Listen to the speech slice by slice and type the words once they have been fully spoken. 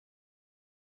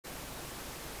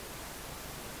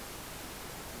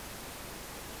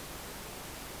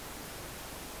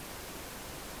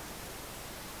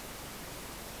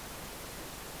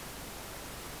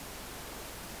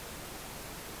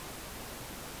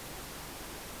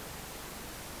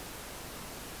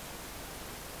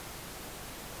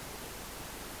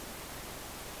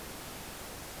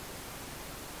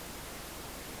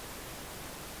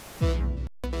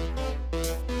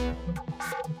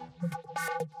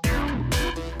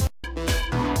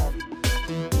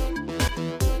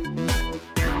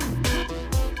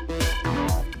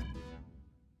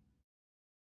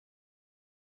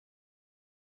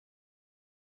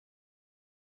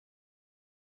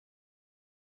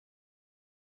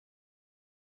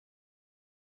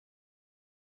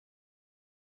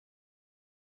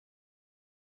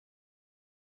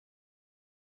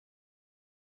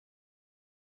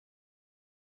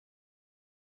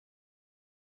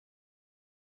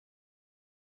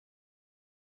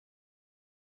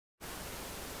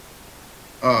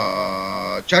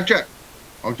Check, check.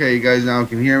 Okay, you guys now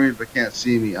can hear me but can't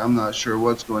see me. I'm not sure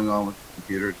what's going on with the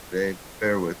computer today.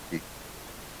 Bear with me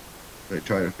as I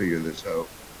try to figure this out.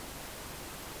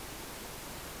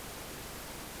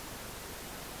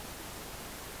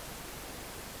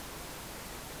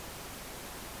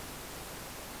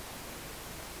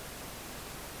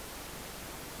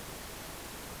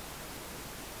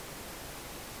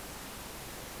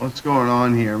 What's going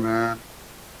on here, man?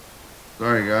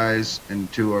 Sorry, guys,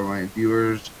 and to my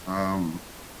viewers.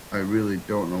 I really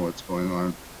don't know what's going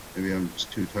on. Maybe I'm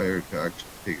just too tired to actually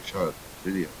take a shot at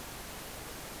this video.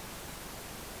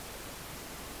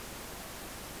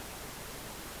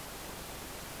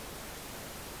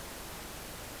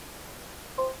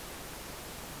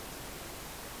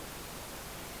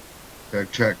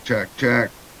 Check, check, check,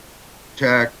 check,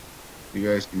 check. You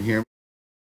guys can hear me?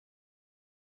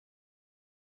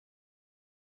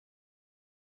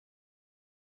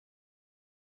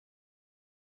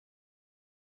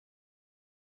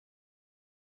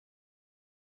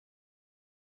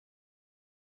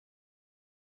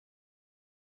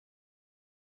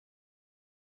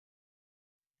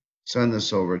 Send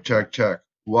this over. Check, check.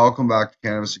 Welcome back to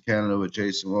Cannabis in Canada with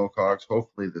Jason Wilcox.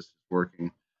 Hopefully this is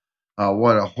working.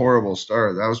 What a horrible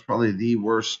start. That was probably the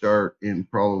worst start in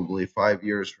probably 5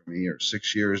 years for me, or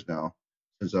 6 years now,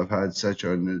 since I've had such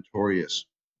a notorious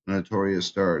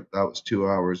start. That was 2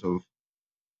 hours of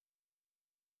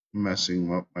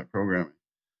messing up my programming.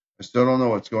 I still don't know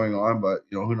what's going on, but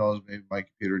who knows? Maybe my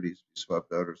computer needs to be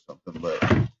swept out or something.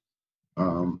 But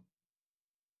um,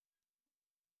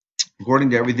 according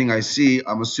to everything I see,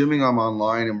 I'm assuming I'm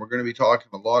online, and we're going to be talking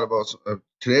a lot about.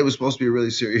 Today was supposed to be a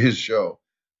really serious show.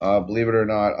 Believe it or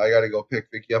not, I got to go pick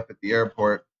Vicky up at the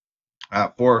airport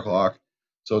at 4 o'clock.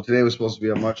 So today was supposed to be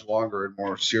a much longer and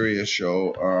more serious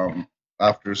show.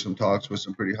 After some talks with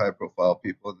some pretty high-profile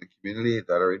people in the community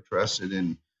that are interested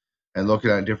in and looking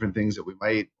at different things that we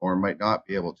might or might not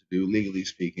be able to do, legally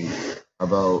speaking,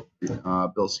 about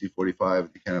Bill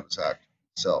C-45, the Cannabis Act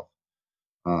itself.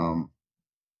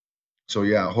 So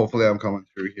yeah, hopefully I'm coming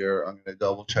through here. I'm going to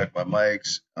double check my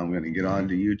mics. I'm going to get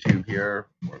onto YouTube here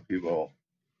where people.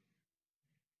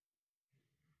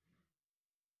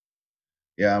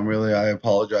 Yeah, I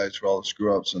apologize for all the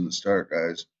screw ups in the start,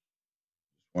 guys.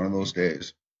 One of those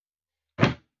days.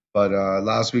 But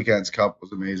last weekend's cup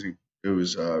was amazing. It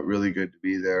was really good to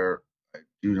be there. I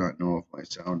do not know if my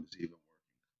sound is even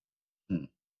working.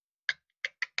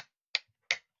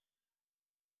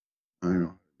 I don't know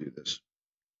how to do this.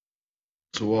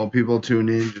 So while people tune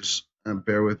in, just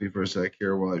bear with me for a sec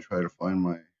here while I try to find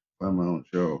my own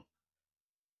show.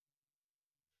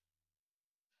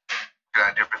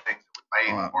 Different things that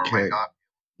we might or might not.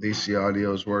 At least the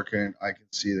audio is working. I can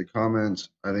see the comments.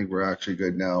 I think we're actually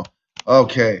good now.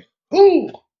 Okay. Woo!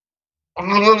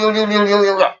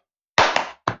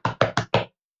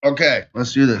 Okay,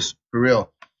 let's do this for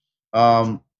real.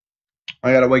 I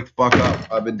gotta wake the fuck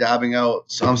up. I've been dabbing out.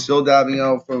 So I'm still dabbing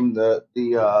out from the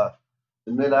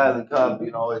Mid Island Cup.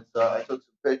 It's I took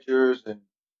some pictures and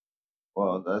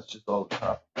well, that's just all the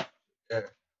top. Yeah.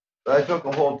 But I took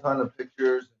a whole ton of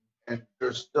pictures, and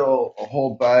there's still a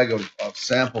whole bag of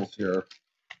samples here.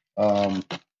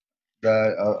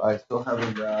 That I still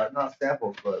haven't not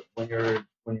samples, but when you're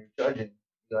judging,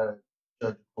 you gotta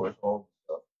judge, of course, all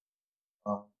the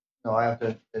stuff. I have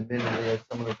to admittedly,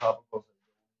 some of the topicals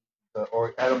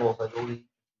or edibles I don't eat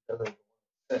because I don't want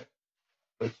to sick.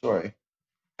 But sorry,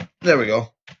 there we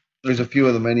go. There's a few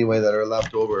of them anyway that are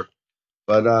left over.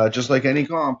 But just like any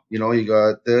comp, you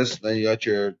got this, then you got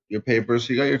your papers,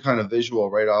 so you got your kind of visual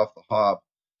right off the hop.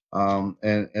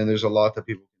 And there's a lot that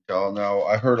people can tell. Now,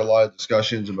 I heard a lot of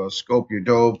discussions about scope your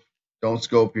dope, don't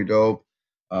scope your dope.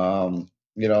 In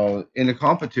a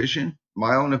competition,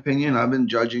 my own opinion, I've been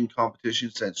judging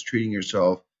competition since Treating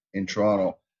Yourself in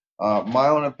Toronto. My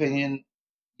own opinion,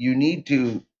 you need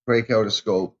to break out a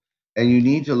scope and you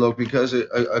need to look because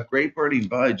a great burning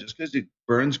bud, just because it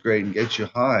burns great and gets you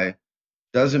high,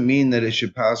 doesn't mean that it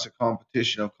should pass a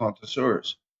competition of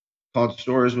connoisseurs.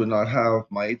 Connoisseurs would not have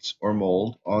mites or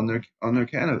mold on their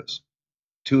cannabis.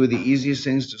 Two of the easiest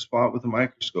things to spot with a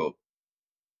microscope.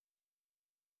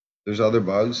 There's other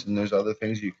bugs and there's other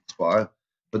things you can spot,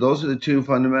 but those are the two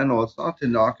fundamental. It's not to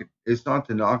knock it. It's not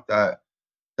to knock that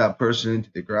person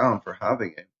into the ground for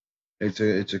having it.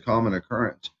 It's a common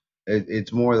occurrence.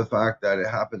 It's more the fact that it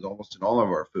happens almost in all of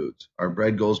our foods. Our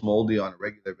bread goes moldy on a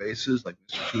regular basis, like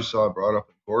Mr. Chusaw brought up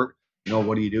in court.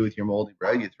 What do you do with your moldy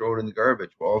bread? You throw it in the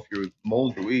garbage. Well, if you're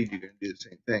mold or weed, you're going to do the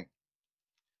same thing.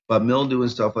 But mildew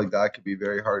and stuff like that can be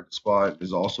very hard to spot.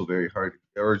 It's also very hard,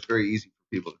 or it's very easy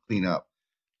for people to clean up.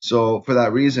 So for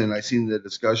that reason, I seen the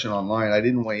discussion online. I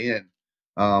didn't weigh in.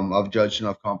 I've judged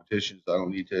enough competitions. I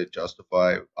don't need to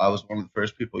justify. I was one of the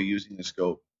first people using the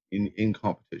scope in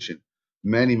competition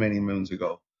many moons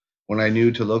ago, when I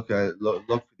knew to look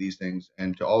for these things,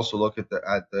 and to also look at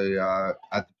the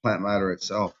plant matter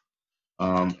itself,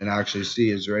 and actually see,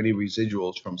 is there any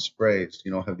residuals from sprays?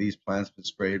 Have these plants been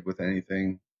sprayed with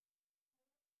anything?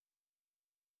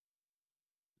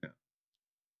 Yeah.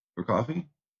 For coffee?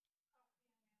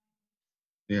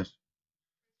 Yes.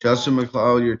 Justin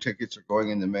McLeod, your tickets are going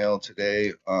in the mail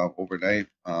today, overnight.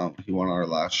 He won our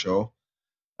last show.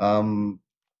 Um,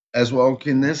 as well,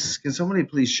 can somebody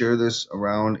please share this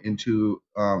around into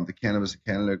the Cannabis in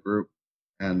Canada group?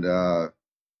 And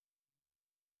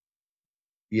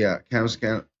yeah, Cannabis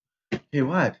Canada. Hey,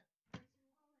 what?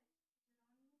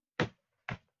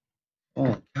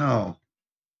 Oh, cow!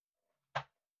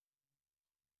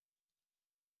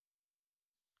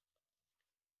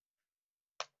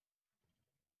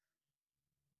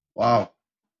 Wow,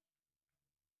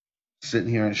 sitting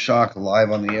here in shock,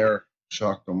 live on the air,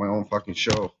 shocked on my own fucking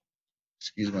show.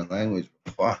 Excuse my language,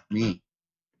 but fuck me.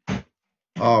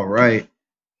 All right.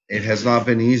 It has not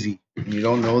been easy. You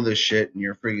don't know this shit, and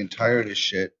you're freaking tired of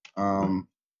shit.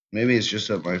 Maybe it's just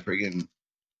that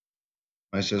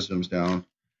my system's down.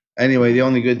 Anyway, the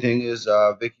only good thing is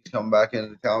Vicky's coming back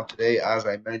into town today, as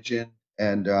I mentioned,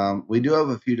 and we do have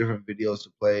a few different videos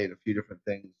to play and a few different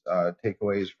things,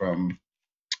 takeaways from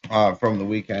the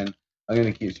weekend. I'm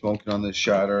gonna keep smoking on this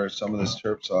shatter, some of this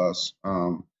terp sauce.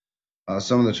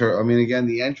 Some of the I mean, again,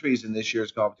 the entries in this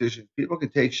year's competition, people can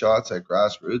take shots at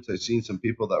grassroots. I've seen some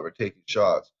people that were taking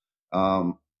shots.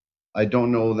 Um, I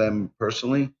don't know them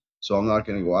personally, so I'm not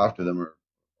going to go after them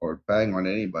or bang on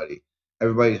anybody.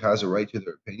 Everybody has a right to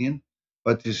their opinion,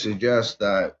 but to suggest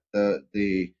that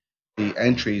the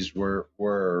entries were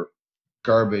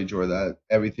garbage, or that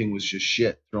everything was just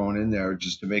shit thrown in there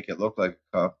just to make it look like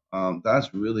a cup,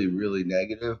 that's really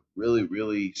negative,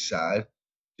 really sad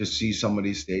to see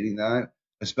somebody stating that,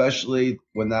 especially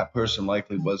when that person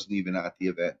likely wasn't even at the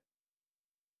event.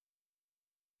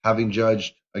 Having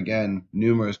judged, again,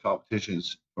 numerous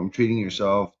competitions, from Treating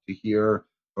Yourself to here,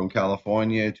 from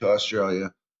California to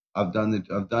Australia, I've done it.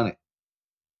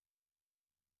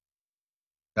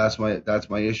 That's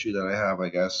my issue that I have, I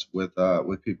guess, with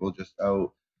people just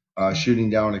out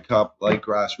shooting down a cup like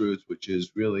grassroots, which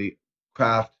is really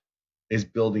craft is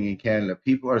building in Canada.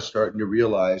 People are starting to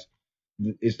realize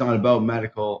it's not about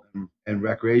medical and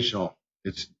recreational.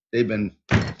 They've been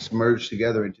merged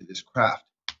together into this craft.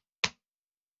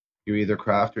 You're either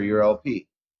craft or you're LP.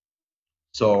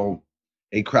 So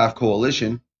a craft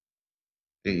coalition,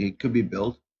 it could be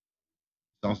built.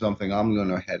 It's not something I'm going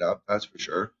to head up, that's for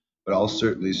sure. But I'll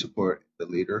certainly support the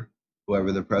leader,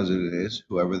 whoever the president is,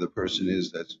 whoever the person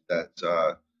is that's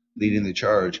leading the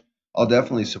charge. I'll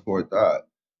definitely support that.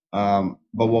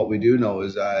 But what we do know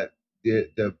is that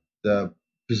the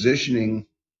positioning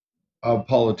of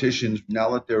politicians,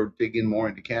 now that they're digging more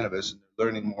into cannabis and they're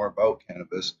learning more about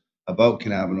cannabis, about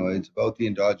cannabinoids, about the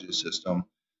endogenous system,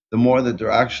 the more that they're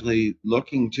actually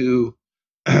looking to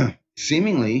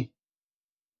seemingly,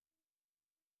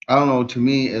 I don't know, to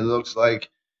me, it looks like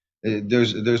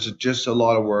there's just a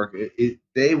lot of work.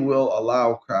 They will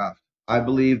allow craft. I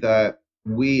believe that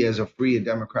we, as a free and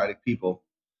democratic people,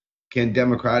 can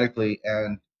democratically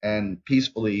and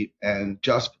peacefully and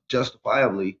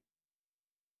justifiably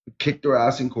kick their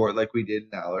ass in court like we did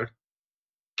in Allard,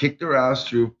 kick their ass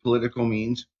through political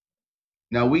means.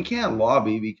 Now we can't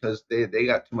lobby because they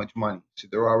got too much money, so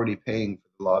they're already paying for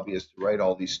the lobbyists to write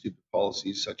all these stupid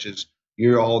policies, such as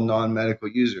you're all non-medical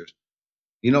users.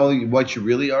 You know what you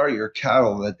really are? You're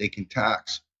cattle that they can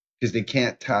tax, because they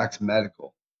can't tax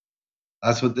medical.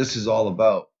 That's what this is all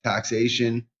about: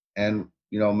 taxation and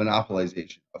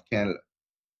monopolization of Canada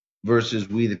versus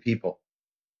we the people,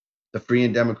 the free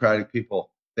and democratic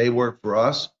people. They work for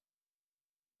us.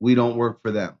 We don't work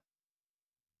for them.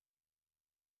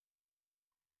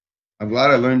 I'm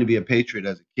glad I learned to be a patriot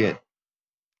as a kid,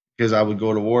 because I would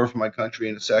go to war for my country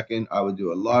in a second. I would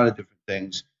do a lot of different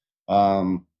things.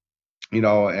 Um, you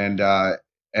know, and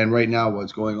right now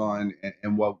what's going on,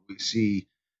 and what we see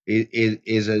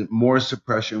is a more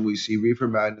suppression. We see reefer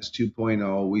madness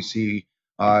 2.0. We see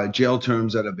jail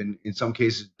terms that have been in some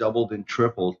cases doubled and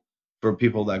tripled for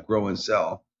people that grow and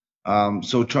sell.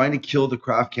 So trying to kill the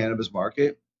craft cannabis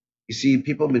market. You see,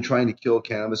 people have been trying to kill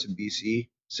cannabis in BC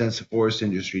since the forest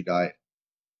industry died.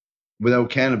 Without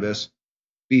cannabis,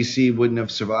 BC wouldn't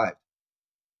have survived.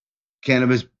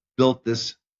 Cannabis built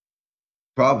this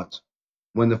province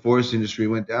when the forest industry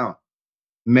went down.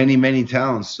 Many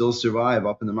towns still survive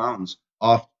up in the mountains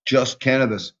off just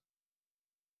cannabis.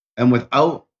 And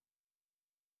without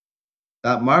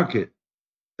that market,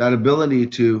 that ability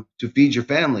to feed your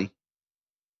family,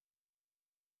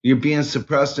 you're being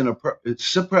suppressed and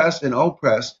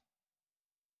oppressed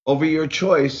over your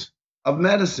choice of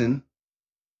medicine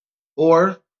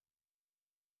or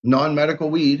non-medical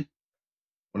weed,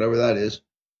 whatever that is.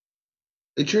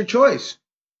 It's your choice.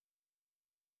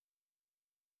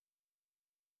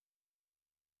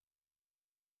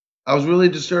 I was really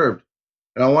disturbed,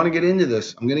 and I want to get into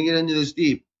this. I'm going to get into this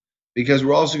deep because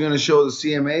we're also going to show the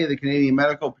CMA, the Canadian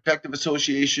Medical Protective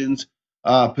Association's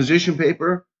position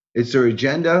paper. It's their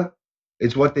agenda.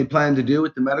 It's what they plan to do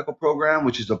with the medical program,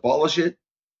 which is abolish it.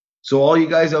 So all you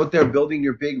guys out there building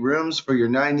your big rooms for your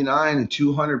 99 and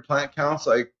 200 plant counts,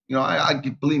 like, I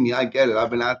believe me, I get it. I've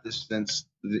been at this since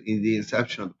the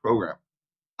inception of the program.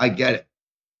 I get it.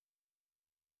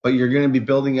 But you're going to be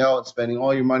building out and spending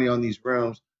all your money on these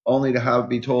rooms only to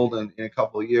be told in a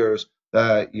couple of years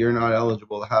that you're not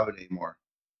eligible to have it anymore.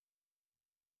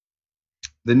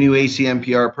 The new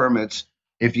ACMPR permits,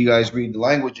 if you guys read the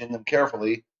language in them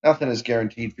carefully, nothing is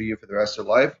guaranteed for you for the rest of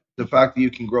life. The fact that you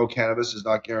can grow cannabis is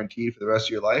not guaranteed for the rest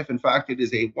of your life. In fact, it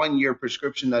is a 1-year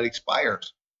prescription that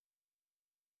expires.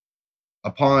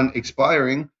 Upon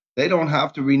expiring, they don't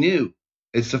have to renew.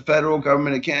 It's the federal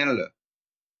government of Canada.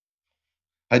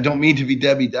 I don't mean to be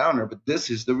Debbie Downer, but this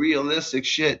is the realistic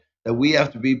shit that we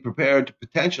have to be prepared to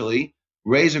potentially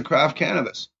raise a craft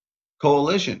cannabis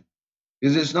coalition.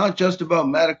 Because it's not just about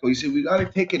medical. You see, we got to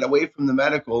take it away from the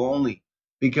medical only,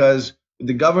 because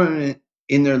the government,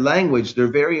 in their language, their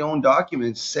very own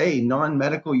documents say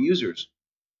non-medical users.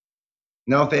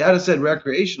 Now, if they had said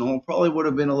recreational, it probably would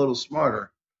have been a little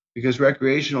smarter, because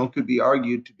recreational could be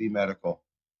argued to be medical.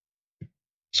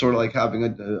 Sort of like having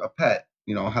a pet.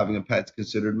 Having a pet's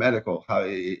considered medical. How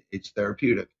it's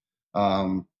therapeutic.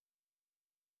 Man,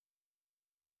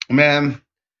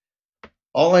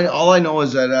 all I know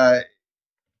is that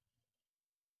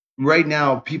right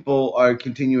now people are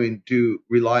continuing to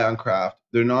rely on craft.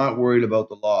 They're not worried about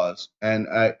the laws, and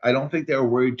I don't think they were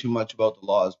worried too much about the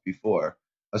laws before.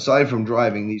 Aside from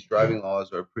driving, these driving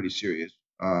laws are pretty serious,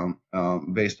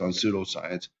 based on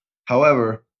pseudoscience.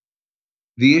 However,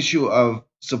 the issue of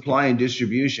supply and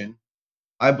distribution,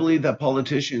 I believe that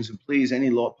politicians, and please,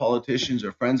 any politicians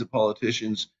or friends of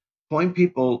politicians, point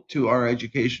people to our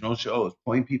educational shows,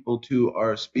 point people to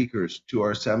our speakers, to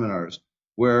our seminars,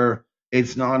 where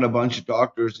it's not a bunch of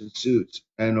doctors in suits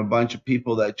and a bunch of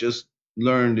people that just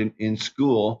learned in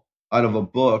school out of a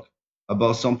book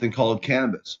about something called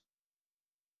cannabis.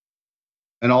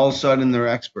 And all of a sudden they're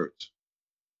experts,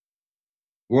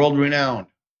 world renowned.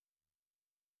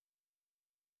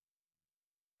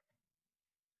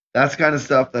 That's the kind of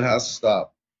stuff that has to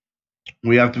stop.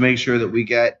 We have to make sure that we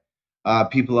get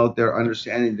people out there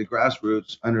understanding the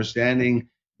grassroots, understanding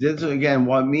this again.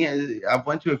 I've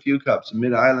went to a few cups: the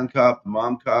Mid Island Cup, the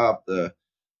Mom Cup, the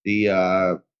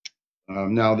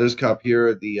now this cup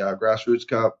here, the Grassroots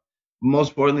Cup. Most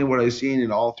importantly, what I've seen in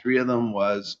all three of them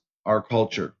was our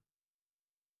culture.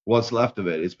 What's left of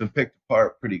it? It's been picked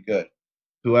apart pretty good.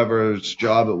 Whoever's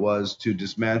job it was to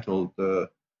dismantle the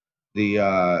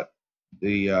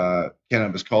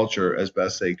cannabis culture as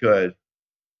best they could.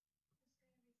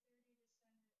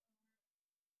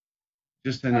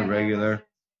 Just in a regular.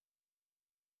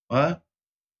 What?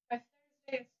 By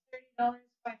Thursday, it's $30.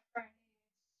 By Friday,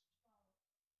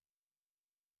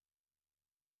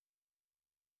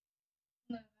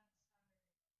 it's $12.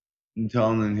 And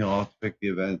tell him, and he'll have to pick the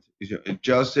event.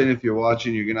 Justin, if you're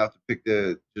watching, you're gonna have to pick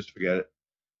just forget it.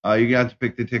 You're gonna have to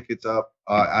pick the tickets up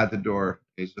at the door.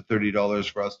 It's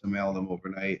 $30 for us to mail them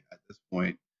overnight at this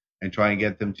point and try and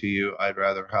get them to you. I'd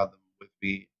rather have them with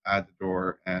me at the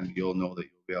door, and you'll know that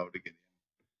you'll be able to get in.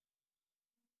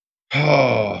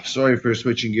 Oh, sorry for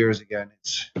switching gears again.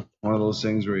 It's one of those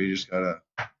things where you just gotta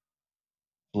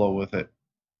flow with it.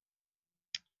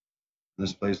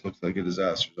 This place looks like a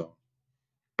disaster zone.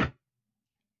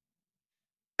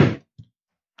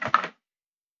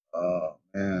 Oh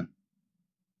man.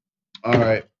 All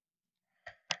right.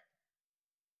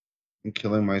 I'm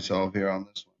killing myself here on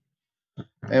this one.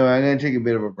 Anyway, I'm gonna take a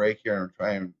bit of a break here and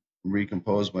try and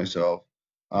recompose myself.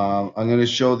 I'm gonna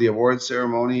show the award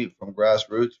ceremony from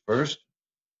Grassroots first.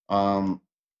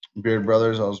 Beard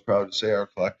Brothers, I was proud to say, our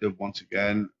collective once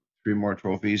again 3 more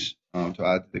trophies to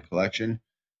add to the collection.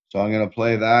 So I'm going to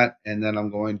play that, and then I'm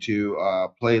going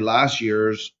to play last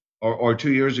year's or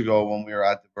 2 years ago when we were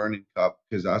at the Vernon Cup,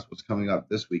 because that's what's coming up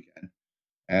this weekend.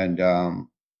 And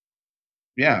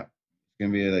yeah, it's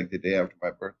going to be like the day after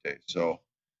my birthday, so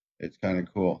it's kind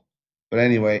of cool. But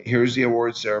anyway, here's the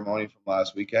award ceremony from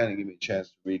last weekend, and give me a chance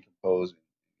to recompose and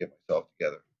get myself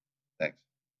together. Thanks.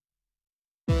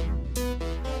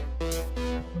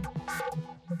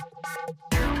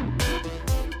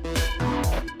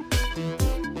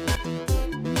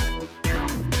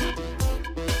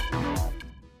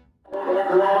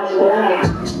 So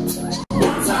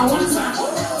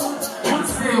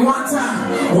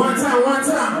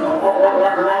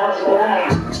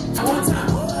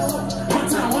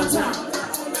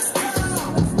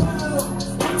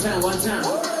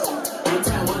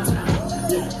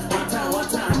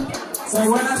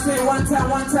when I say one time,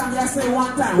 y'all say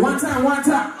one time. One time. One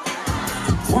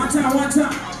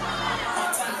time.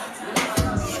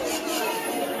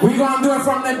 We gonna do it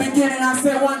from the beginning. I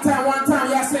say one time,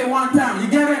 y'all say one time. You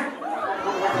get it?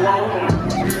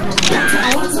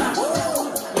 One time.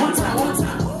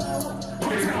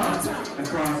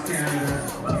 Across Canada.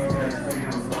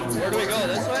 Where do we go?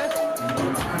 This way?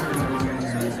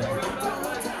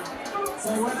 So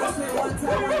when I say one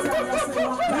time, y'all say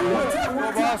one time. One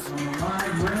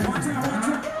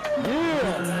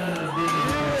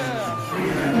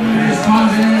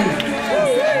time.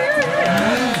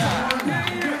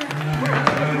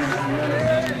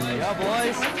 Yeah,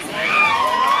 boys.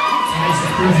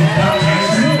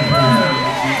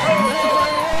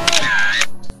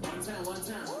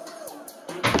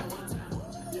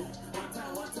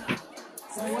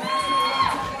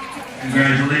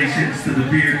 Congratulations to the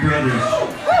Beard Brothers.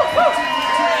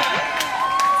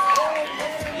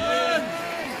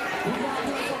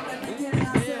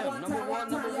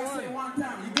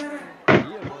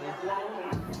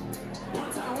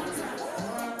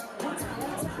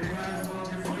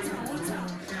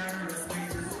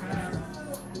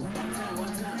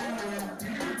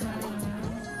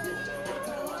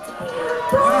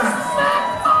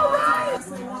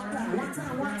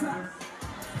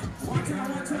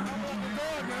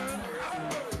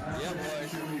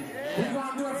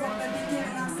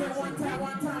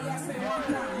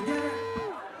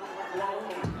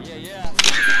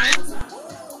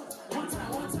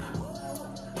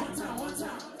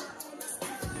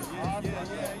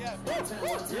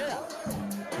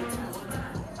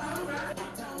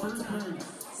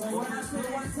 So when I say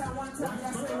one time,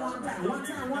 y'all say one time. One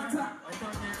time.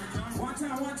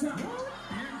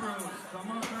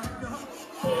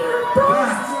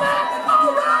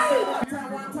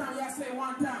 One time, y'all say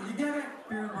one time. You get it?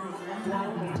 One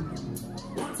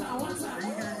time.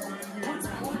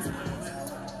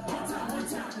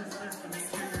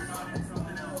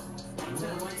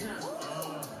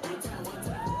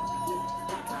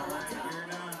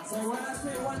 So when I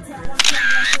say one time, y'all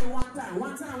say one time.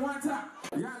 One time.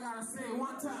 Y'all gotta say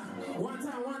one time. One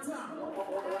time.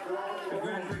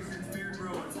 Congratulations, Beard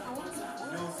Bros.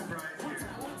 No surprise here.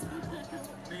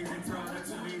 Amazing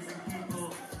products, amazing people.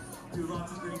 Do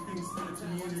lots of great things for the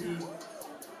community.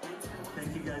 Thank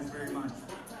you guys very much.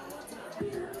 Hey,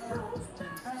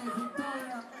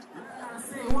 Victoria, you gotta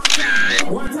say one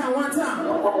time. One time. One time.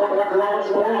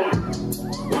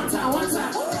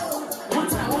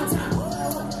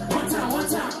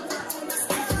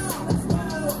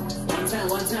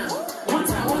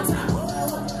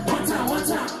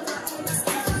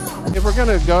 If we're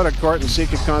going to go to court and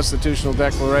seek a constitutional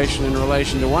declaration in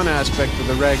relation to one aspect of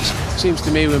the regs, seems to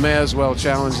me we may as well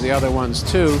challenge the other ones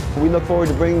too. We look forward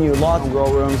to bringing you lots of grow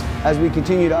rooms as we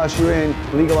continue to usher in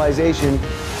legalization.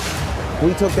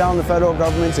 We took down the federal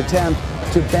government's attempt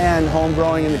to ban home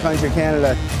growing in the country of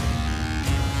Canada.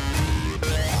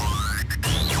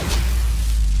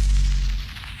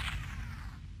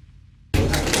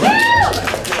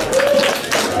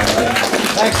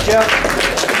 Thanks, Jeff.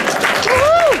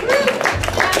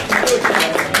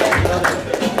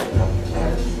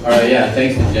 All right, yeah,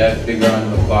 thanks to Jeff. Big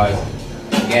round of applause.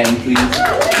 Again, please.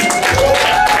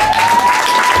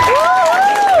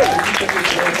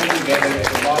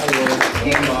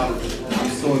 I'm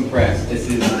so impressed. This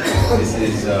is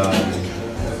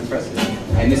impressive.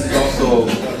 And this is also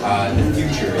the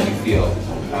future, we feel.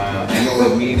 I know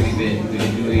that we've been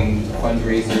doing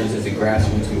fundraisers as a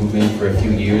grassroots movement for a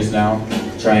few years now,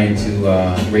 trying to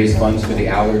raise funds for the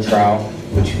Aller trial,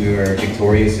 which we were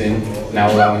victorious in,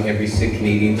 now allowing every sick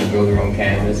Canadian to grow their own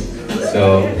cannabis.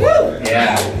 So,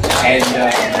 yeah, and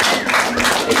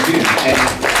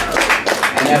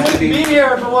that's the thing. Be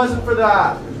here if it wasn't for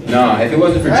that. No, if it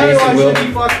wasn't for Jason Will. Everyone should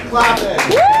be fucking clapping.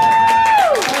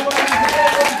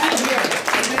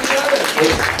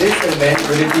 This event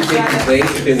wouldn't be taking place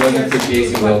if it wasn't for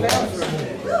Jason Wilcox.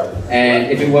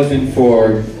 And if it wasn't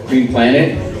for Green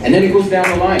Planet. And then it goes down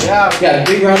the line. Yeah,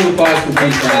 big round of applause for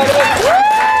Green Planet.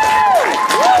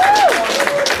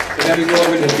 And then we go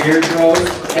over to the Beard Bros.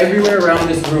 Everywhere around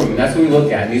this room, that's what we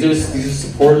look at. These are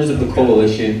supporters of the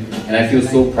coalition, and I feel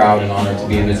so proud and honored to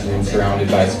be in this room surrounded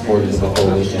by supporters of the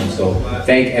coalition. So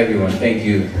thank everyone, thank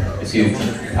you. It's huge.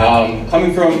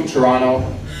 Coming from Toronto,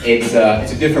 it's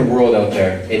a different world out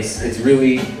there. It's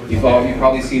really, you've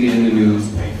probably seen it in the news.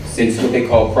 since what they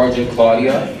call Project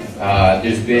Claudia,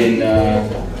 it's been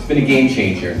a game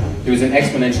changer. There was an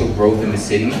exponential growth in the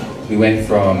city. We went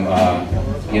from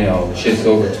just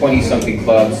over 20-something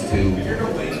clubs to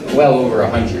well over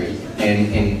 100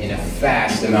 in a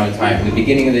fast amount of time from the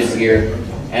beginning of this year,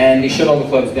 and they shut all the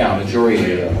clubs down,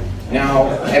 majority of them. Now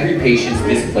every patient's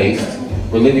displaced.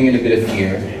 We're living in a bit of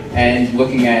fear and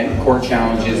looking at court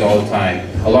challenges all the time.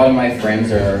 A lot of my friends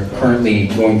are currently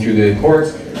going through the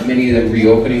courts, many of them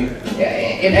reopening.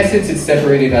 In essence, it's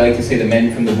separated, I like to say, the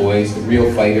men from the boys, the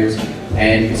real fighters,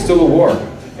 and it's still a war.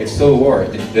 It's still a war.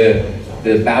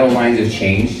 The battle lines have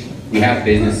changed. We have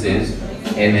businesses,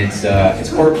 and it's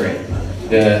corporate.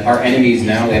 Our enemies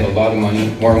now, they have a lot of money,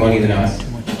 more money than us,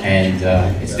 and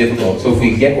it's difficult. So if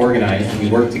we get organized, we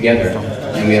work together,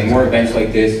 and we have more events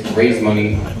like this, raise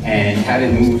money, and have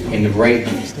it move in the right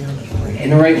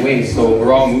way, so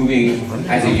we're all moving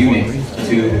as a unit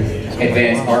to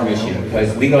advance our mission,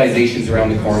 because legalization is around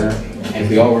the corner, and if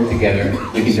we all work together,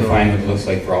 we can define what it looks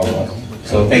like for all of us.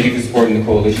 So thank you for supporting the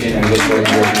coalition, and we look forward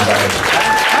to working with others.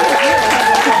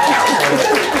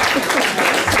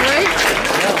 Right?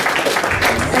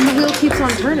 And the wheel keeps on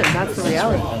turning, that's the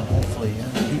reality.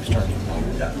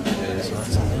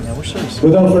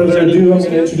 Without further ado, I'm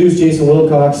going to introduce Jason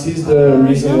Wilcox. He's the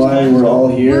reason why we're all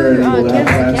here and able to have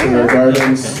plants in our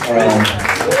gardens.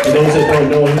 For those that don't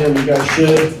know him, you guys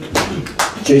should.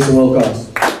 Jason Wilcox.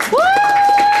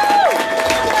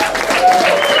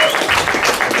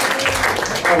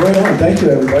 Right on. Thank you,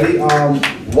 everybody.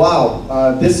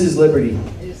 Wow, this is liberty.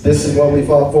 This is what we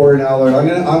fought for in Allard.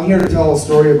 I'm here to tell a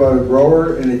story about a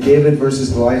grower in a David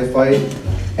versus Goliath fight,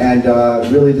 and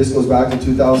really this goes back to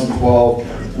 2012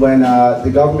 when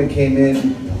the government came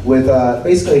in with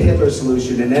basically a Hitler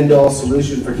solution, an end-all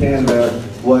solution for Canada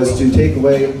was to take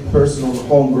away personal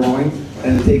home growing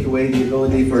and to take away the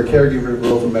ability for a caregiver to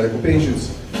grow for medical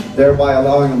patients, thereby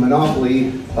allowing a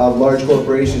monopoly of large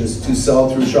corporations to sell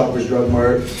through Shoppers Drug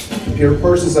Mart to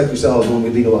persons like yourselves when we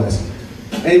legalize.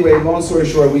 Anyway, long story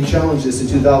short, we challenged this in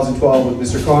 2012 with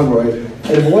Mr. Conroy,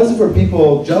 and if it wasn't for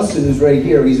people, Justin, who's right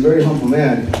here, he's a very humble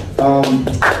man. A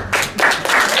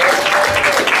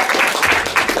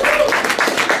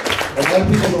lot of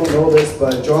people don't know this,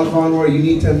 but John Conroy, you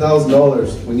need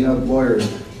 $10,000 when you have lawyers.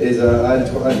 I had a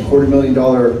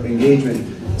 $250,000 engagement.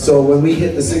 So when we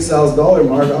hit the $6,000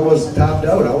 mark, I was tapped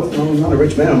out. I'm not a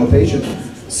rich man, I'm a patient.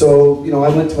 So, I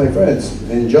went to my friends,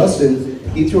 and Justin,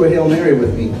 he threw a Hail Mary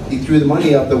with me. He threw the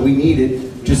money up that we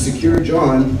needed to secure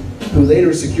John, who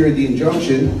later secured the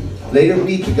injunction, later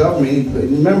beat the government.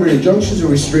 Remember, an injunction is a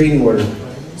restraining order.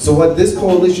 So what this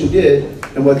coalition did,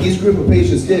 and what these group of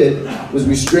patients did, was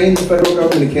restrain the federal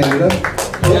government of Canada,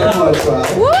 put them on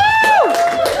trial.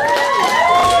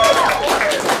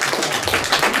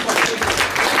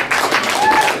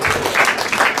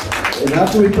 And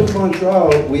after we put them on trial,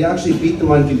 we actually beat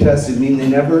them uncontested, meaning they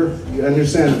never, you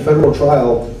understand, the federal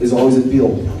trial is always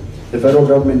appealed. The federal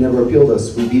government never appealed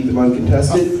us. We beat them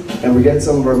uncontested, and we're getting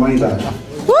some of our money back.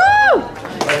 Woo!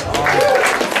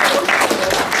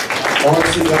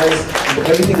 Honestly, guys,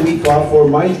 everything we fought for,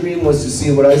 my dream was to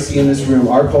see what I see in this room,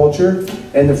 our culture,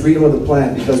 and the freedom of the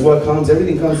plant, because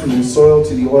everything comes from the soil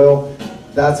to the oil,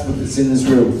 that's what's in this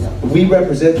room. We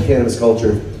represent the cannabis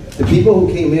culture. The people who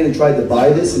came in and tried to buy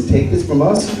this and take this from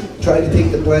us, tried to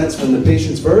take the plants from the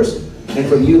patients first and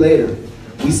from you later.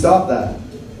 We stopped that.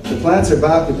 The plants are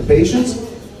back with the patients,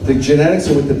 the genetics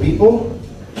are with the people,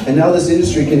 and now this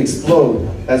industry can explode.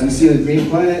 As we see with Green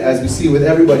Planet, as we see with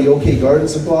everybody, OK Garden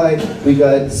Supply, we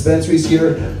got dispensaries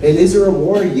here. And is there a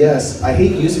war? Yes. I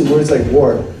hate using words like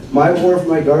war. My war for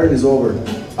my garden is over.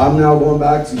 I'm now going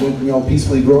back to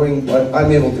peacefully growing what I'm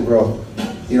able to grow.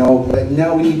 But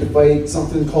now we need to fight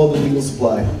something called the legal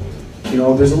supply.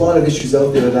 There's a lot of issues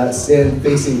out there that stand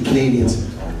facing Canadians.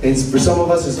 And for some of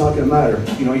us, it's not going to matter.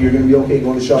 You're going to be okay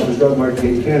going to Shoppers Drug Mart to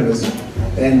get cannabis.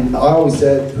 And I always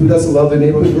said, who doesn't love their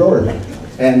neighborhood grower?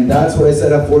 And that's what I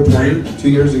said at 420 2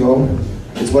 years ago.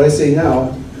 It's what I say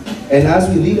now. And as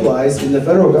we legalize in the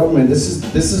federal government, this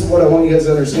is what I want you guys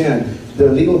to understand. The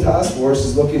legal task force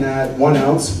is looking at 1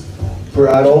 ounce per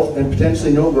adult and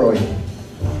potentially no growing.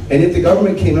 And if the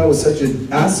government came out with such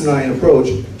an asinine approach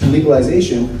to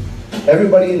legalization,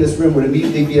 everybody in this room would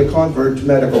immediately be a convert to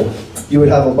medical. You would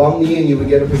have a bum knee and you would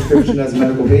get a prescription as a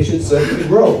medical patient so that you could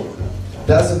grow.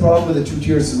 That's the problem with the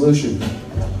two-tier solution.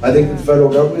 I think the federal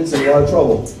government's in a lot of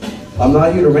trouble. I'm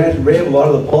not here to rant and rave a lot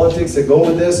of the politics that go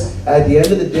with this. At the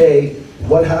end of the day,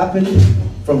 what happened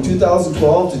from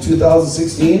 2012 to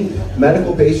 2016,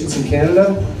 medical patients in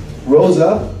Canada rose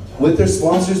up with their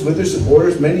sponsors, with their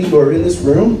supporters, many who are in this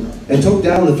room, and took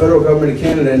down the federal government of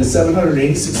Canada in a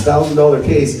 $786,000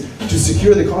 case to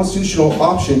secure the constitutional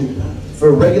option for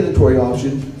a regulatory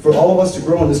option for all of us to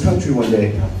grow in this country one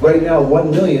day. Right now,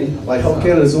 1 million, by Health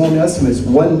Canada's own estimates,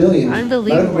 1 million medical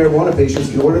marijuana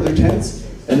patients can order their tents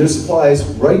and their supplies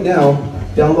right now,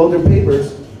 download their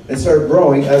papers, and start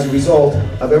growing as a result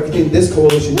of everything this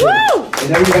coalition did.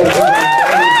 And everybody,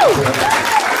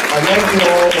 I love you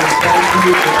all, and thank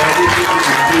you for everything you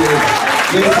do.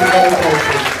 Give us a better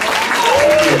culture.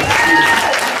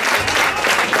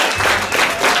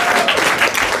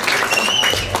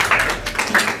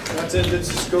 That's it. This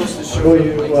just goes to show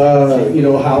you, you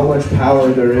know, how much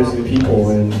power there is in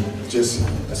people, and just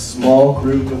a small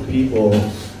group of people.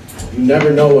 You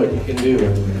never know what you can do,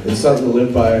 and it's something to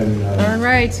live by. And Darn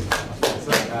right.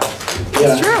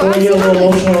 yeah, It's true, I'm getting a little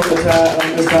emotional on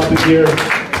this topic here.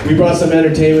 We brought some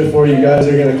entertainment for you. You guys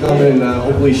are going to come and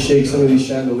hopefully shake some of these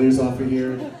chandeliers off of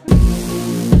here.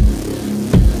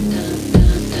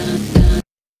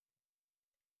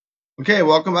 Okay,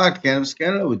 welcome back to Cannabis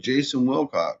Canada with Jason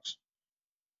Wilcox.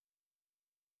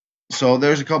 So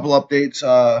there's a couple updates.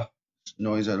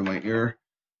 Noise out of my ear.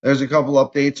 There's a couple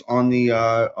updates on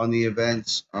the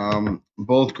events.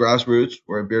 Both grassroots,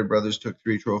 where Beard Brothers took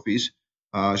 3 trophies.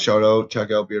 Shout out,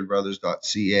 check out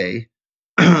beardbrothers.ca.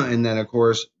 And then, of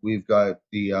course, we've got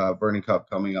the Vernon Cup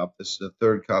coming up. This is the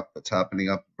 3rd cup that's happening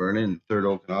up in Vernon, the 3rd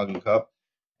Okanagan Cup.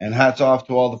 And hats off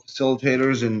to all the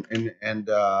facilitators and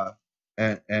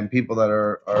people that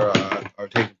are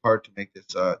taking part to make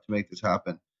this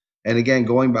happen. And again,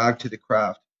 going back to the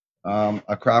craft,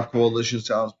 a craft coalition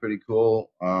sounds pretty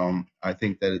cool. I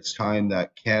think that it's time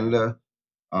that Canada,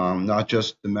 not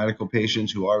just the medical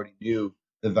patients who already knew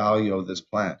the value of this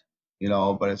plant, you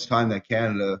know, but it's time that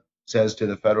Canada says to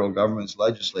the federal government's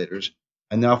legislators,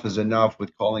 enough is enough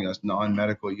with calling us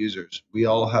non-medical users. We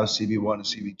all have CB1 and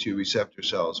CB2 receptor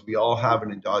cells. We all have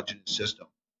an endogenous system.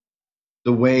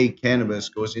 The way cannabis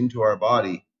goes into our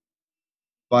body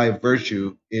by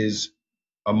virtue is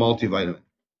a multivitamin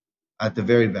at the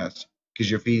very best,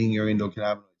 because you're feeding your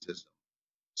endocannabinoid system.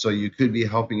 So you could be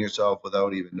helping yourself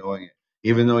without even knowing it,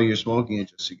 even though you're smoking it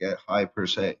just to get high per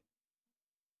se.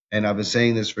 And I've been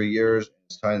saying this for years.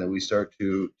 It's time that we start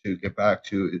to get back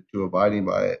to abiding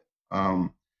by it. I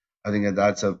think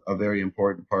that's a very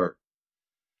important part.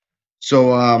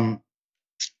 So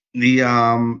the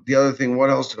other thing, what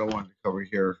else did I want to cover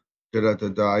here? We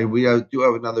do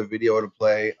have another video to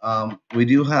play. We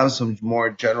do have some more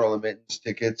general admittance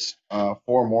tickets, 4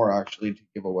 more actually to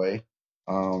give away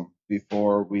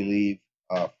before we leave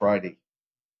Friday.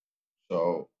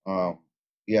 So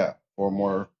yeah, 4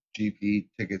 more GP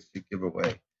tickets to give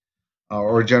away,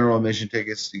 or general admission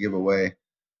tickets to give away.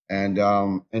 And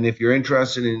if you're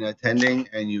interested in attending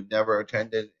and you've never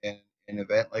attended an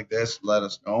event like this, let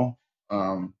us know.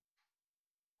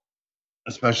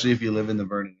 Especially if you live in the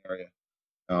Vernon area.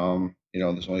 You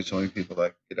know, there's only so many people that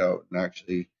can get out and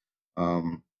actually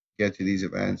get to these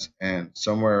events. And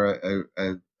somewhere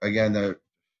again, the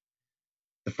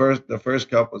first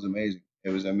cup was amazing. It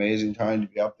was an amazing time to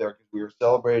be up there because we were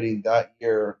celebrating that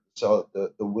year, so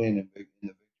the win in the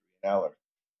victory in Aller.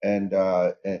 And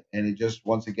it just,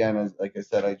 once again, as like I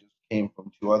said, I just came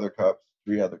from 3 other cups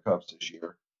this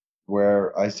year,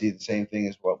 where I see the same thing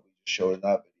as what we just showed in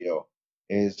that video,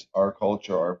 is our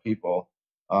culture, our people.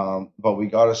 But we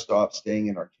got to stop staying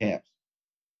in our camps.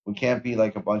 We can't be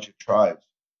like a bunch of tribes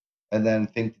and then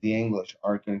think the English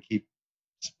aren't going to keep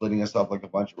splitting us up like a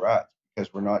bunch of rats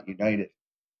because we're not united.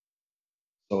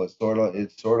 So it's sort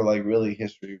of like really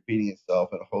history repeating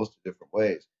itself in a host of different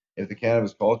ways. If the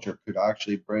cannabis culture could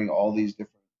actually bring all these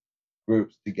different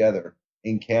groups together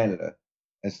in Canada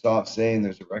and stop saying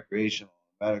there's a recreational,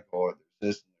 medical, or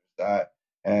there's this and there's that,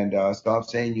 and stop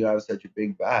saying you have such a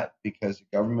big bat, because the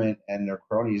government and their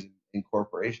cronies and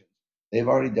corporations, they've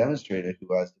already demonstrated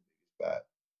who has the biggest bat.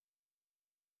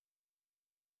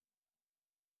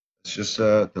 It's just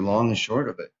the long and short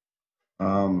of it.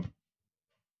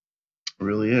 It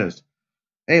really is.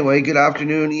 Anyway, good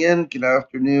afternoon, Ian. Good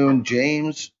afternoon,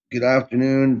 James. Good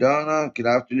afternoon, Donna. Good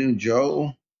afternoon,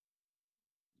 Joe.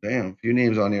 Damn, a few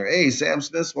names on here. Hey, Sam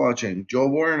Smith's watching. Joe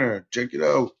Warner, check it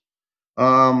out.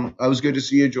 I was good to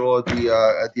see you, Joel, at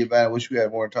the event. I wish we had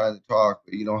more time to talk,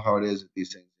 but you know how it is with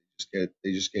these things.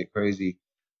 They just get crazy.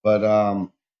 But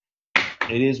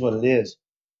it is what it is.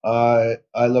 I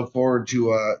look forward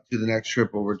to the next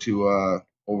trip over to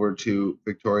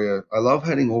Victoria. I love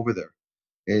heading over there.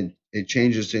 It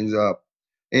changes things up.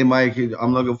 Hey, Mike,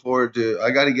 I'm looking forward to.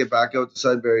 I got to get back out to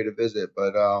Sudbury to visit,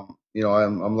 but you know,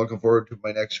 I'm looking forward to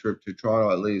my next trip to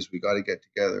Toronto. At least we got to get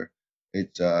together.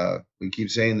 It's we keep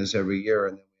saying this every year,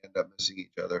 and then we end up missing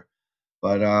each other.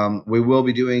 But we will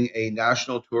be doing a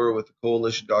national tour with the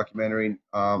Coalition documentary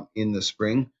in the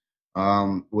spring,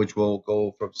 which will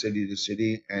go from city to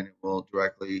city, and it will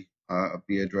directly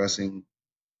be addressing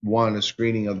a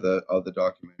screening of the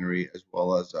documentary, as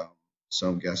well as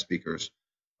some guest speakers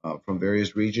from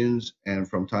various regions. And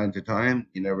from time to time,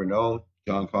 you never know,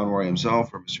 John Conroy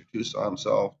himself or Mr. Tusa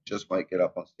himself just might get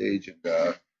up on stage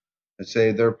and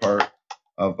say their part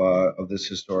of this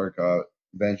historic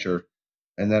venture.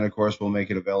 And then, of course, we'll make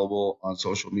it available on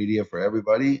social media for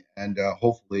everybody. And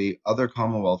hopefully other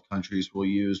Commonwealth countries will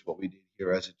use what we did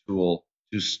here as a tool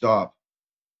to stop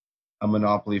a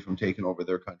monopoly from taking over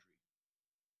their country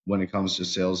when it comes to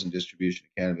sales and distribution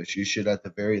of cannabis. You should, at the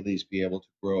very least, be able to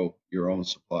grow your own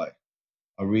supply,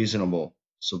 a reasonable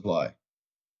supply.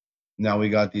 Now we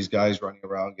got these guys running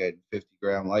around getting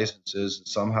 50-gram licenses, and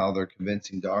somehow they're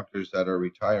convincing doctors that are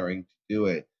retiring to do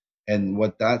it. And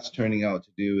what that's turning out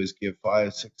to do is give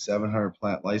 500, 600, 700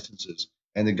 plant licenses,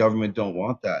 and the government don't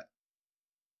want that.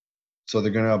 So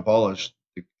they're going to abolish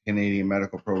the Canadian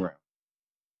medical program.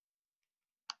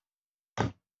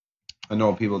 I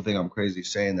know people think I'm crazy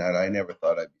saying that. I never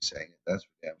thought I'd be saying it. That's for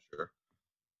damn sure.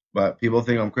 But people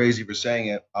think I'm crazy for saying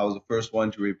it. I was the first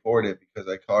one to report it because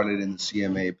I caught it in the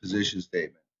CMA position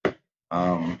statement,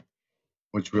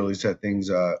 which really set things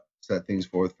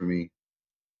forth for me.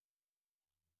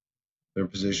 Their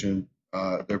position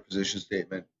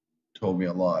statement told me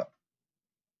a lot.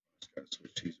 Just gotta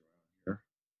switch these around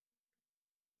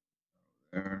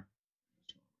here. There.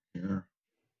 Here.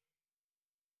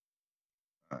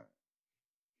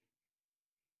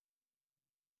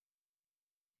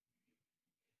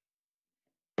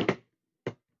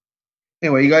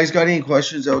 Anyway, you guys got any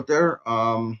questions out there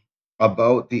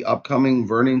about the upcoming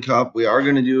Vernon Cup? We are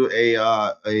going to do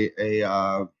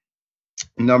a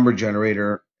number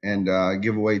generator and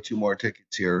give away 2 more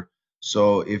tickets here.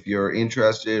 So if you're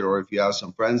interested, or if you have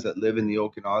some friends that live in the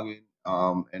Okanagan,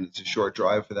 and it's a short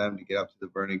drive for them to get up to the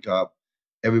Vernon Cup,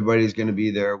 everybody's going to be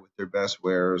there with their best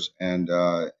wares, and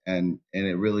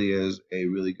it really is a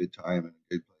really good time and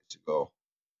a good place to go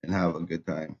and have a good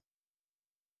time.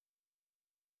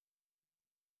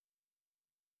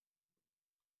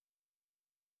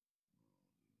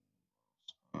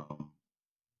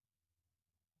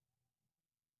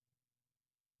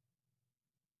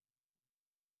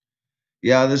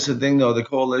 Yeah, this is the thing though. The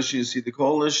coalition, the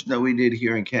coalition that we did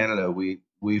here in Canada, we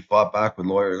fought back with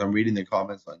lawyers. I'm reading the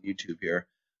comments on YouTube here.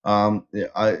 You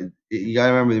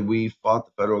gotta remember that we fought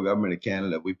the federal government of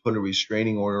Canada. We put a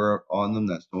restraining order on them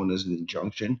that's known as an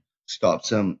injunction, stops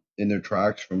them in their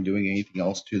tracks from doing anything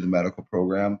else to the medical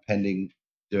program pending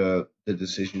the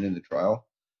decision in the trial.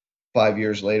 5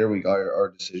 years later, we got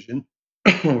our decision.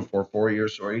 For 4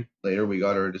 years, later, we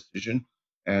got our decision,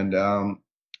 and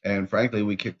frankly,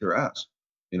 we kicked their ass.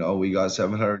 You know, we got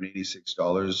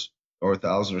 $786 or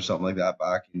 $1,000 or something like that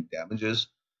back in damages,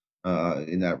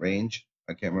 in that range.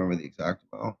 I can't remember the exact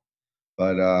amount,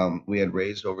 but we had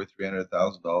raised over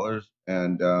 $300,000,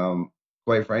 and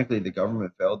quite frankly, the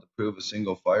government failed to prove a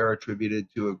single fire attributed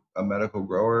to a medical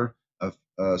grower,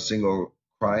 a single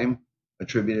crime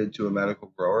attributed to a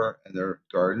medical grower and their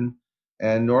garden,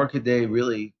 and nor could they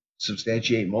really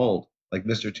substantiate mold. Like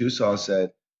Mr. Tusaw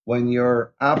said, when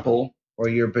your apple or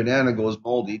your banana goes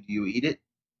moldy, do you eat it?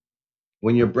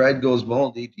 When your bread goes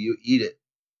moldy, do you eat it?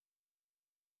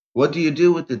 What do you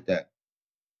do with it then?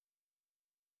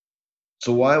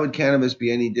 So why would cannabis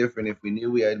be any different? If we knew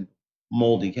we had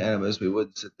moldy cannabis, we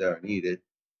wouldn't sit there and eat it.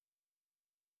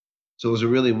 So it was a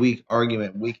really weak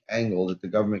argument, weak angle that the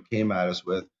government came at us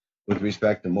with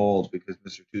respect to mold, because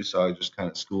Mr. Tusaw just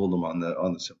kind of schooled them on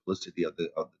the simplicity of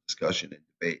the discussion and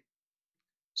debate.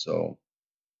 So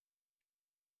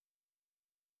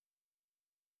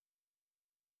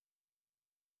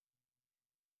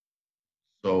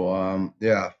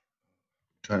yeah,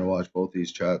 trying to watch both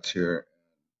these chats here,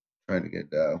 trying to get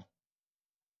down.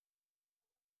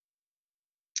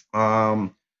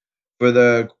 For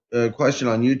the question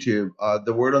on YouTube,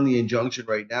 the word on the injunction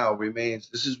right now remains.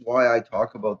 This is why I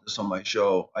talk about this on my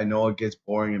show. I know it gets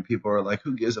boring and people are like,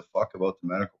 who gives a fuck about the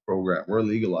medical program? We're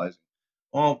legalizing.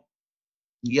 Well,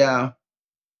 yeah,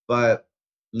 but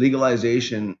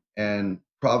legalization and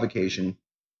provocation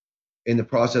in the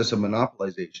process of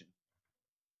monopolization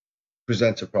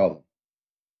presents a problem.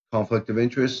 Conflict of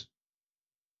interest,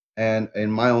 and in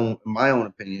my own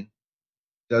opinion,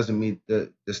 doesn't meet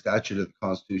the statute of the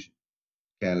Constitution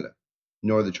of Canada,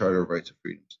 nor the Charter of Rights and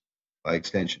Freedoms by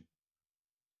extension.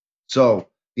 So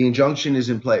the injunction is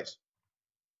in place.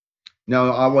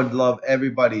 Now, I would love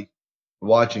everybody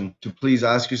watching to please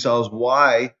ask yourselves,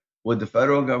 why would the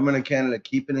federal government of Canada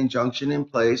keep an injunction in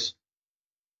place,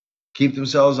 keep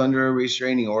themselves under a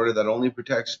restraining order that only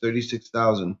protects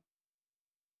 36,000,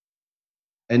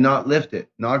 and not lift it,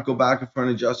 not go back in front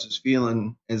of Justice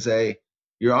Phelan and say,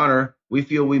 Your Honor, we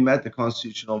feel we met the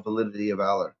constitutional validity of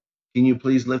Aller. Can you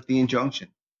please lift the injunction?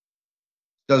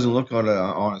 It doesn't look on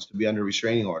us to be under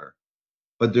restraining order.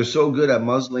 But they're so good at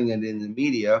muzzling it in the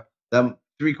media that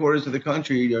 3/4 of the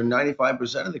country, or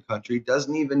 95% of the country,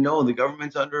 doesn't even know the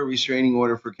government's under a restraining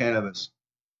order for cannabis.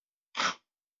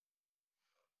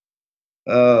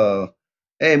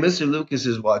 Hey, Mr. Lucas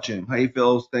is watching. How you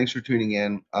feel? Thanks for tuning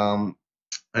in. I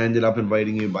ended up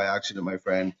inviting you by accident, my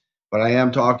friend. But I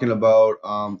am talking about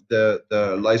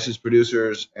the licensed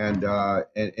producers and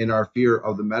in our fear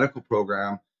of the medical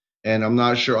program. And I'm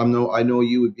not sure. I know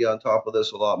you would be on top of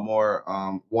this a lot more.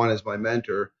 One as my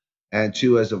mentor, and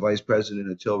two as the vice president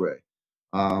of Tilray.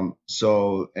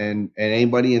 And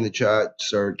anybody in the chat,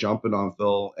 start jumping on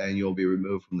Phil, and you'll be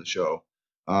removed from the show.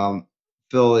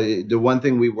 Phil, the one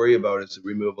thing we worry about is the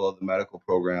removal of the medical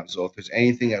program. So if there's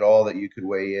anything at all that you could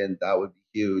weigh in, that would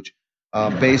be huge.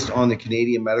 Based on the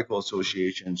Canadian Medical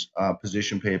Association's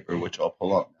position paper, which I'll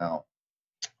pull up now,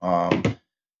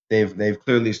 they've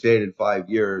clearly stated 5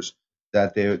 years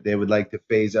that they would like to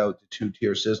phase out the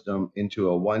 2-tier system into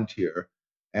a 1-tier.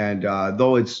 And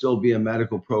though it'd still be a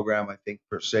medical program, I think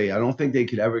per se, I don't think they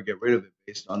could ever get rid of it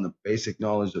based on the basic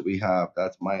knowledge that we have.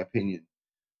 That's my opinion.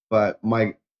 But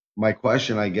my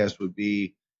question, I guess, would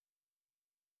be,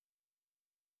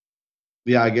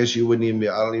 yeah, I guess you wouldn't even be,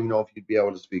 I don't even know if you'd be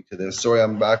able to speak to this. Sorry,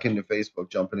 I'm back into Facebook,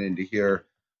 jumping into here.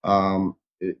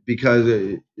 Because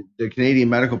the Canadian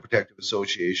Medical Protective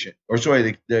Association, or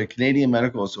sorry, the Canadian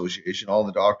Medical Association, all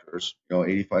the doctors,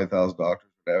 85,000 doctors,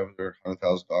 whatever, or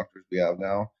 100,000 doctors we have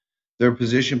now, their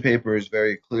position paper is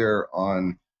very clear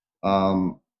on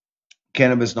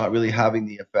cannabis not really having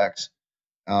the effects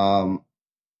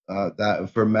that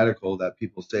for medical that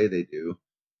people say they do.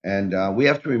 And we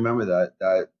have to remember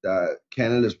that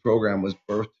Canada's program was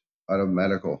birthed out of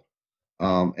medical,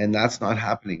 and that's not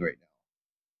happening right now.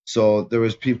 So there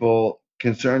was people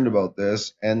concerned about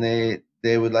this, and they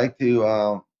would like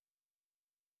to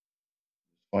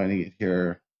finding it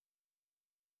here.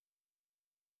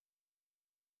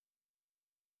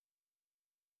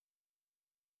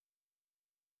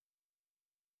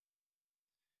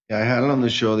 Yeah, I had it on the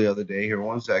show the other day. Here,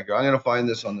 one second. I'm gonna find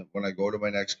this when I go to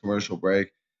my next commercial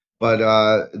break. But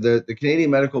the Canadian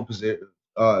Medical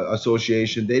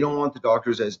Association, they don't want the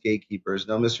doctors as gatekeepers.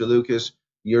 Now, Mr. Lucas,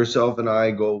 yourself and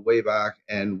I go way back,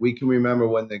 and we can remember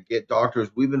when doctors,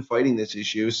 we've been fighting this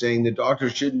issue, saying the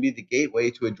doctors shouldn't be the gateway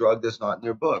to a drug that's not in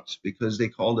their books, because they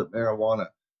called it marijuana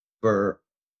for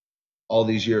all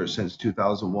these years, since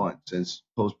 2001, since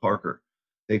post Parker.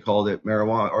 They called it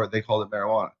marijuana, or they called it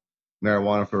marijuana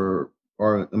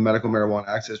or the medical marijuana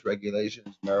access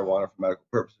regulations, marijuana for medical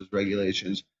purposes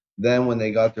regulations. Then when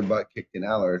they got their butt kicked in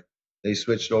Allard, they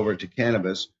switched over to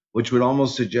cannabis, which would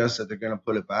almost suggest that they're going to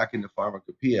put it back into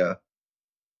pharmacopoeia,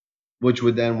 which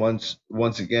would then once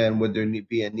again, would there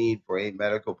be a need for a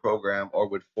medical program, or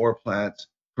would 4 plants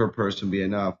per person be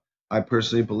enough? I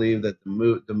personally believe that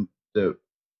the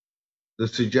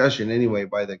suggestion anyway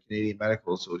by the Canadian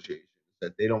Medical Association is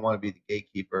that they don't want to be the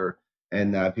gatekeeper,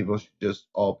 and that people should just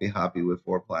all be happy with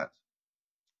 4 plants.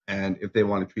 And if they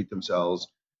want to treat themselves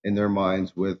in their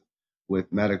minds with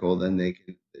medical, then they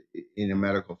can, in a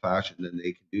medical fashion, then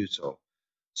they can do so.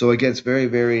 So it gets very,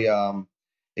 very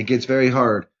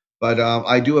hard. But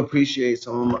I do appreciate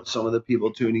some of the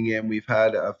people tuning in. We've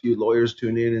had a few lawyers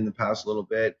tune in the past little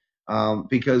bit,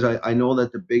 because I know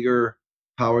that the bigger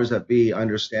powers that be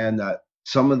understand that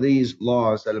some of these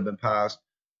laws that have been passed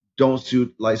don't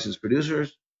suit licensed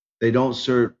producers. They don't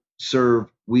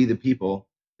serve we the people.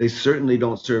 They certainly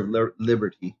don't serve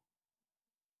liberty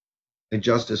and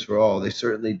justice for all. They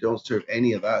certainly don't serve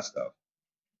any of that stuff.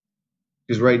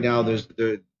 Because right now there's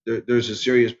a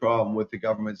serious problem with the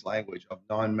government's language of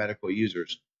non-medical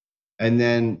users. And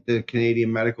then the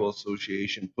Canadian Medical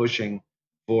Association pushing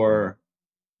for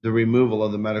the removal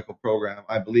of the medical program.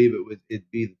 I believe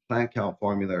it'd be the plant count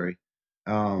formulary.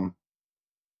 And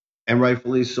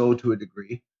rightfully so to a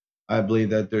degree. I believe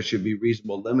that there should be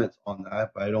reasonable limits on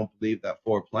that, but I don't believe that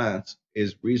 4 plants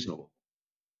is reasonable.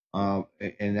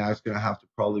 And that's going to have to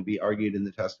probably be argued in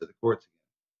the test of the courts again.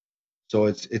 So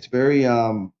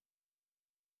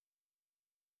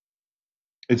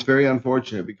it's very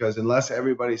unfortunate, because unless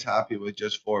everybody's happy with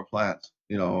just 4 plants,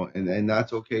 and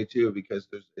that's okay too, because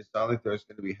it's not like there's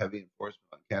going to be heavy enforcement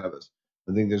on cannabis.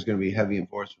 I think there's going to be heavy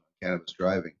enforcement on cannabis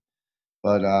driving.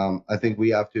 But I think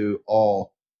we have to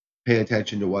all pay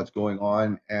attention to what's going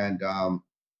on, and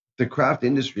the craft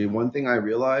industry, one thing I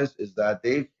realized is that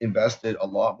they've invested a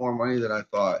lot more money than I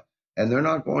thought, and they're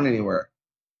not going anywhere.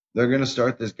 They're going to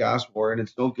start this gas war, and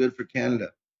it's no good for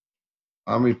Canada.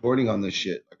 I'm reporting on this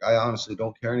shit. Like, I honestly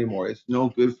don't care anymore. It's no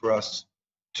good for us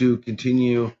to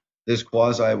continue this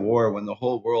quasi war when the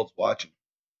whole world's watching.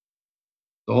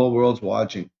 The whole world's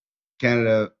watching.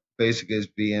 Canada basically is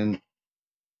being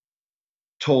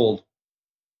told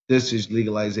this is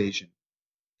legalization.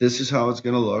 This is how it's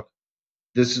going to look.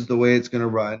 This is the way it's going to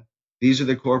run. These are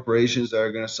the corporations that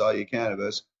are going to sell you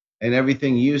cannabis, and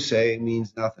everything you say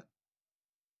means nothing.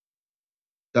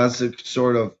 That's the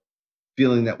sort of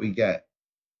feeling that we get.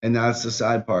 And that's the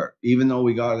sad part. Even though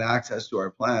we got access to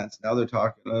our plants, now they're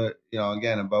talking,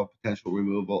 again, about potential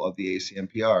removal of the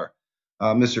ACMPR.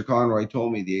 Mr. Conroy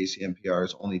told me the ACMPR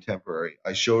is only temporary.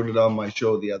 I showed it on my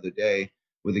show the other day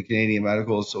with the Canadian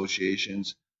Medical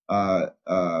Association's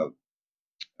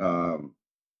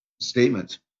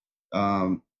statements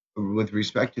with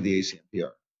respect to the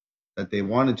ACMPR, that they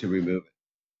wanted to remove it,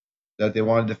 that they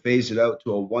wanted to phase it out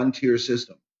to a one-tier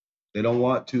system. They don't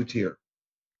want two-tier.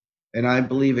 And I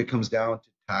believe it comes down to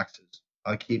taxes.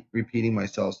 I keep repeating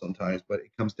myself sometimes, but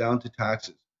it comes down to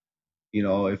taxes.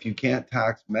 If you can't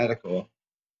tax medical,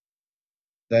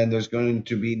 then there's going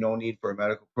to be no need for a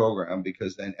medical program,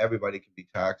 because then everybody can be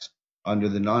taxed under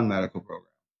the non-medical program.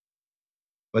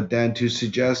 But then to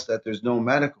suggest that there's no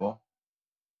medical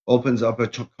opens up a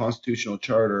constitutional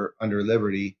charter under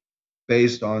liberty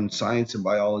based on science and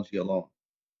biology alone.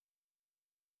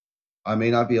 I may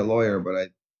not be a lawyer, but I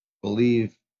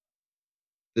believe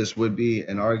this would be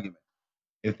an argument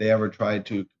if they ever tried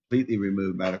to completely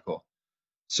remove medical.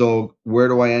 So where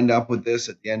do I end up with this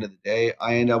at the end of the day?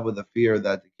 I end up with a fear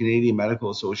that the Canadian Medical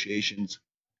Association's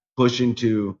pushing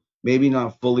to maybe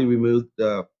not fully remove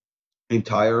the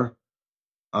entire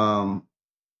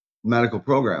medical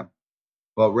program,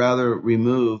 but rather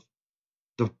remove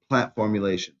the plant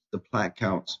formulation, the plant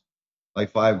counts.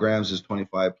 Like 5 grams is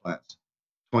 25 plants,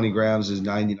 20 grams is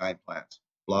 99 plants,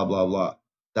 blah, blah, blah.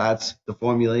 That's the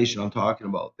formulation I'm talking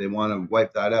about. They want to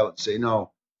wipe that out and say,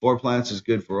 no, 4 plants is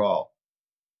good for all.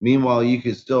 Meanwhile, you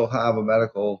could still have a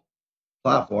medical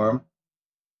platform,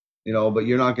 but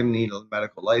you're not going to need a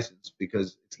medical license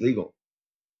because it's legal.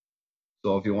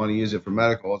 So if you want to use it for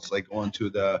medical, it's like going to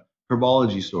the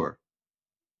herbology store.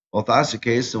 Well, if that's the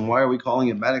case, then why are we calling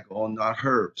it medical and not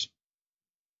herbs?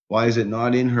 Why is it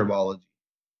not in herbology?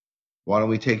 Why don't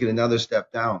we take it another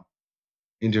step down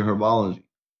into herbology,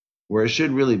 where it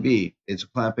should really be? It's a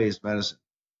plant-based medicine.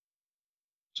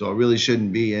 So it really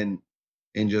shouldn't be in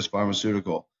just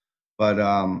pharmaceutical.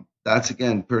 But that's,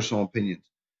 again, personal opinions.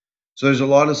 So there's a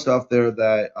lot of stuff there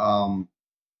that,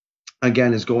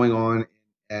 again, is going on.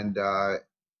 And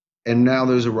now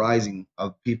there's a rising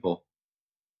of people.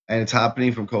 And it's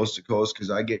happening from coast to coast, because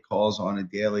I get calls on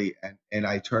it daily, and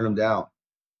I turn them down.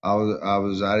 I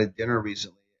was at a dinner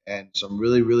recently, and some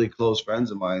really, really close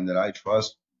friends of mine that I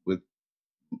trust with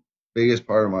biggest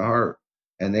part of my heart,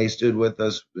 and they stood with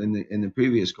us in the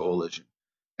previous coalition.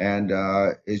 And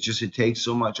it takes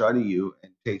so much out of you,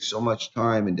 and takes so much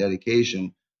time and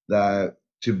dedication, that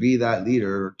to be that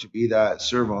leader,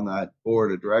 serve on that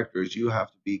board of directors, you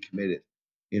have to be committed,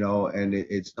 and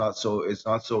it's not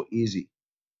so easy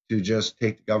to just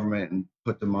take the government and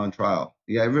put them on trial.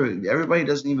 Yeah, everybody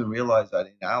doesn't even realize that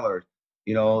in Allard,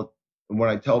 when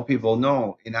I tell people,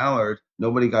 no, in Allard,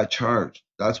 nobody got charged.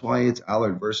 That's why it's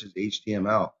Allard versus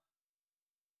HTML.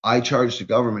 I charged the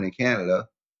government in Canada.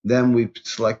 Then we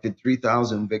selected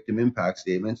 3,000 victim impact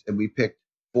statements, and we picked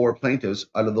 4 plaintiffs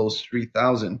out of those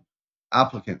 3,000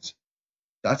 applicants.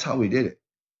 That's how we did it.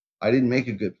 I didn't make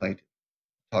a good plaintiff.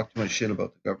 Talk too much shit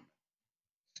about the government.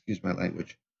 Excuse my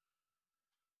language.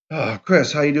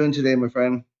 Chris, how you doing today, my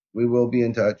friend? We will be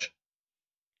in touch.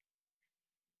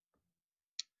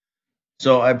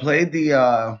 So I played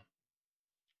the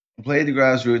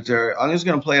grassroots there. I'm just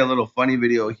gonna play a little funny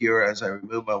video here as I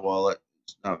remove my wallet.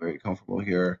 It's not very comfortable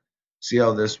here. See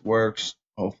how this works.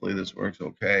 Hopefully this works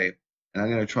okay. And I'm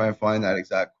gonna try and find that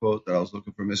exact quote that I was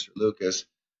looking for Mr. Lucas,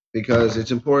 because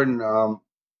it's important.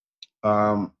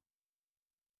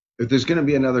 If there's gonna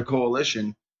be another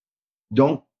coalition,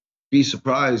 don't be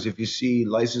surprised if you see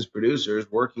licensed producers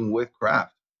working with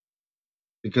craft,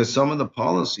 because some of the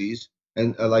policies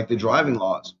and like the driving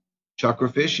laws, Chuck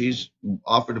Fishies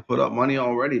offered to put up money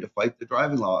already to fight the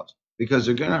driving laws, because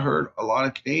they're going to hurt a lot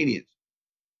of Canadians.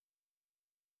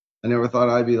 I never thought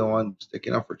I'd be the one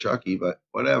sticking up for Chucky, but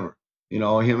whatever.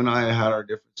 Him and I had our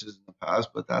differences in the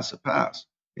past, but that's the past,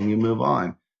 and you move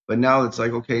on. But now it's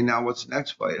like, okay, now what's the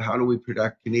next fight? How do we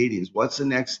protect Canadians? What's the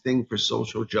next thing for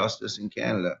social justice in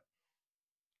Canada?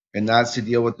 And that's to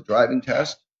deal with the driving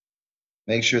test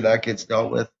make sure that gets dealt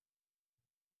with.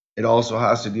 It also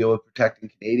has to deal with protecting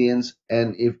Canadians.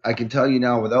 And if I can tell you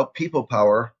now, without people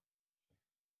power,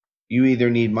 you either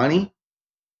need money,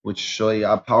 which show you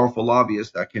a powerful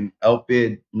lobbyist that can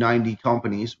outbid 90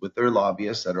 companies with their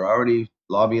lobbyists that are already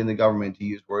lobbying the government to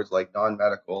use words like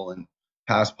non-medical and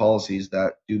pass policies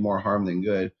that do more harm than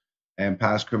good, and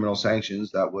pass criminal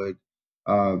sanctions that would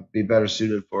be better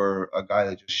suited for a guy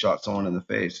that just shot someone in the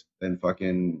face than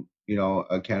fucking,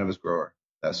 a cannabis grower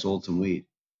that sold some weed.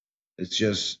 It's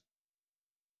just,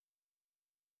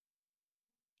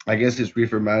 I guess it's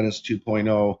Reefer Madness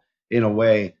 2.0 in a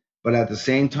way, but at the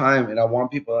same time, and I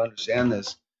want people to understand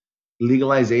this,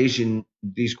 legalization,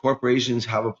 these corporations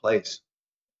have a place.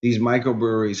 These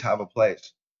microbreweries have a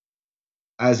place.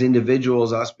 As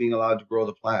individuals, us being allowed to grow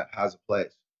the plant has a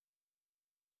place.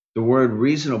 The word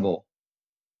reasonable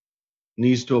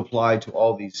needs to apply to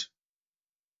all these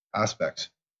aspects.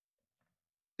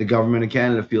 The government of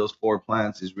Canada feels 4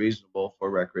 plants is reasonable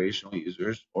for recreational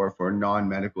users or for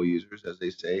non-medical users, as they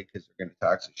say, because they're going to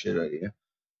tax the shit out of you.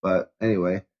 But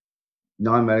anyway,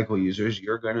 non-medical users,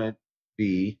 you're going to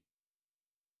be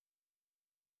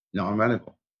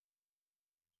non-medical.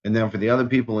 And then for the other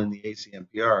people in the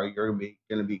ACMPR, you're going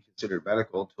to be considered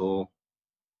medical till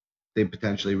they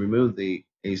potentially remove the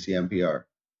ACMPR,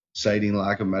 citing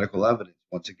lack of medical evidence.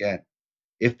 Once again,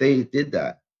 if they did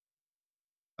that,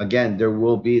 again, there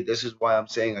will be, this is why I'm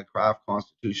saying a craft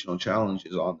constitutional challenge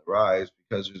is on the rise,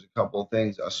 because there's a couple of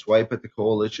things. A swipe at the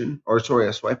coalition, a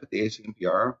swipe at the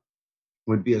ACMPR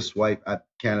would be a swipe at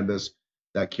cannabis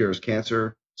that cures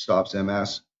cancer, stops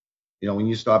MS. When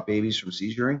you stop babies from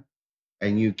seizuring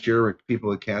and you cure people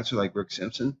with cancer like Rick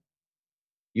Simpson,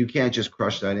 you can't just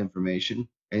crush that information,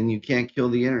 and you can't kill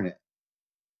the internet.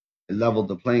 It leveled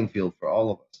the playing field for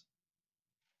all of us.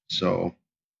 So,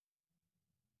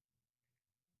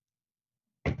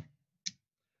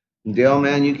 Dale,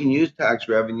 man, you can use tax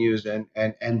revenues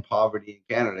and poverty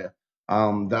in Canada.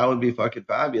 That would be fucking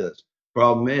fabulous.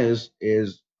 Problem is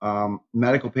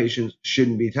medical patients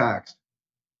shouldn't be taxed.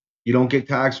 You don't get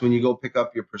taxed when you go pick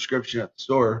up your prescription at the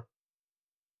store.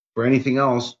 For anything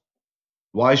else,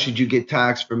 why should you get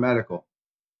taxed for medical?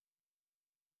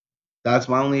 That's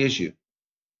my only issue.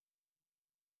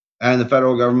 And the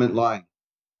federal government lying.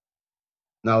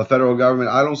 Now, the federal government,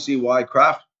 I don't see why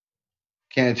craft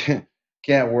can't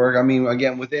work. I mean,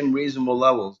 again, within reasonable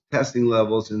levels, testing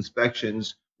levels,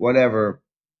 inspections, whatever,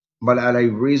 but at a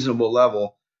reasonable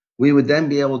level, we would then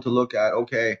be able to look at,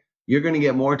 okay, you're going to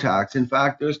get more tax. In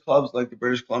fact, there's clubs like the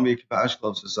British Columbia Capash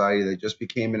Club Society that just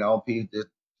became an LP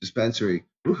dispensary.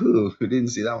 Woohoo! Who didn't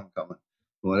see that one coming?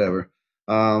 Whatever.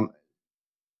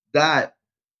 That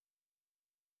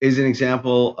is an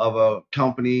example of a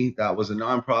company that was a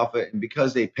nonprofit, and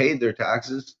because they paid their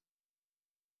taxes,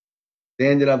 they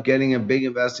ended up getting a big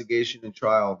investigation and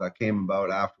trial that came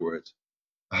about afterwards,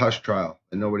 a hush trial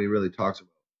that nobody really talks about.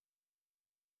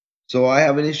 So I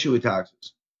have an issue with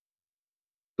taxes.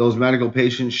 Those medical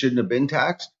patients shouldn't have been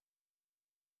taxed,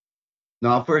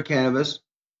 not for cannabis.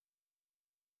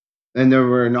 And there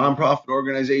were a nonprofit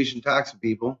organization taxing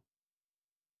people.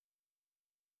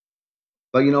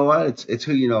 But you know what? It's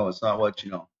who you know. It's not what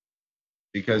you know.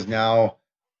 Because now,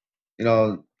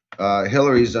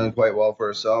 Hillary's done quite well for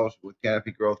herself with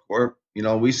Canopy Growth Corp.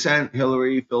 We sent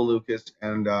Hillary, Phil Lucas,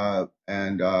 and Rael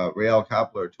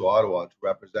Kapler to Ottawa to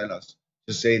represent us,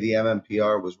 to say the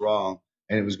MMPR was wrong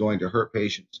and it was going to hurt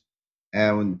patients.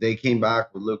 And when they came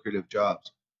back with lucrative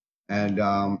jobs, and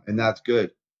that's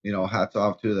good. Hats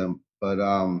off to them. But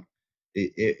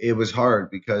it was hard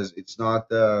because it's not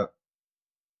the,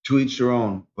 to each their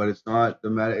own, but it's not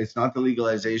the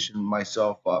legalization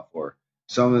myself fought for.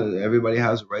 Everybody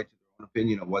has a right to their own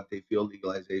opinion of what they feel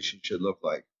legalization should look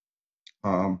like.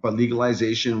 But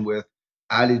legalization with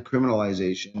added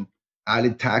criminalization,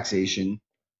 added taxation,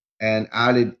 and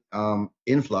added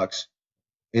influx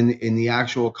in the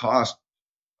actual cost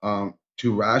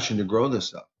to ration to grow this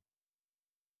stuff.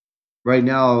 Right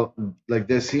now, like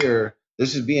this here,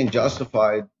 this is being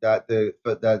justified that the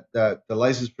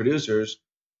licensed producers,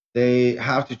 they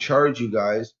have to charge you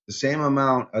guys the same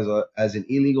amount as an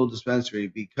illegal dispensary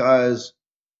because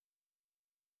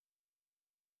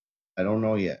I don't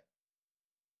know yet.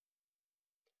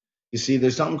 You see,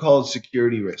 there's something called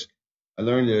security risk. I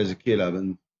learned it as a kid. I've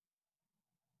been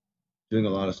doing a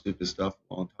lot of stupid stuff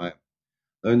for a long time.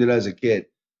 Learned it as a kid.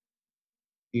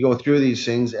 You go through these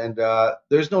things, and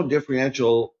there's no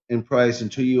differential in price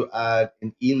until you add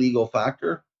an illegal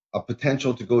factor, a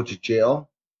potential to go to jail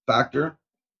factor.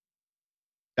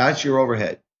 That's your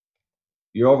overhead.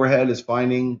 Your overhead is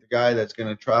finding the guy that's going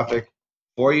to traffic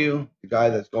for you, the guy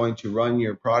that's going to run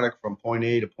your product from point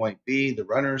A to point B, the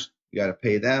runners, you got to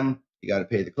pay them. You got to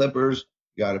pay the clippers.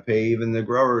 You got to pay even the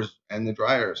growers and the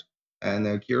dryers and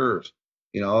the curers.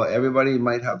 You know, everybody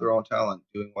might have their own talent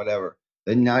doing whatever.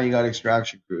 Then now you got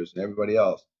extraction crews and everybody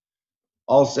else.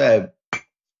 All said,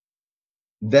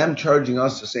 them charging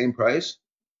us the same price,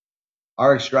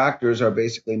 our extractors are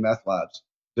basically meth labs.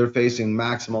 They're facing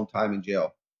maximum time in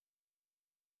jail.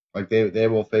 Like they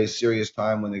will face serious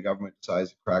time when the government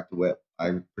decides to crack the whip.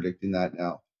 I'm predicting that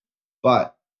now.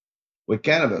 But with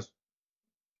cannabis,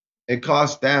 it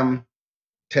costs them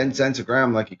 10 cents a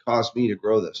gram like it cost me to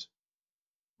grow this.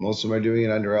 Most of them are doing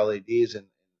it under LEDs in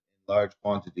large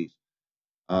quantities.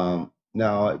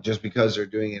 Now, just because they're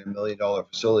doing it in $1 million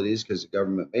facilities because the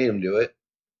government made them do it,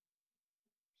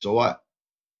 so what?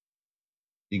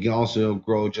 You can also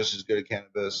grow just as good a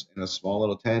cannabis in a small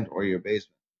little tent or your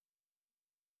basement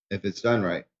if it's done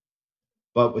right.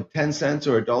 But with 10 cents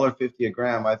or $1.50 a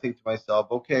gram, I think to myself,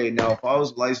 okay, now if I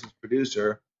was a licensed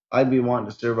producer, I'd be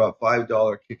wanting to serve up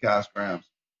 $5 kick-ass grams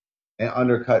and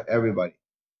undercut everybody.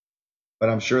 But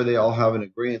I'm sure they all have an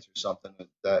agreement or something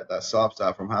that stops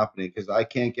that from happening, because I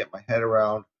can't get my head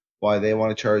around why they want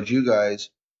to charge you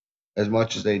guys as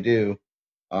much as they do,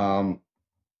 and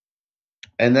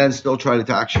then still try to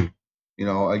tax you. You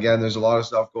know, again, there's a lot of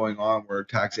stuff going on where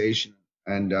taxation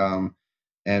and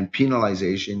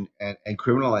penalization and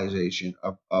criminalization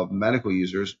of medical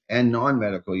users and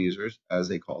non-medical users, as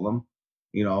they call them,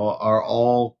 you know, are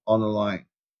all on the line.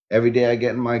 Every day I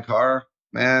get in my car,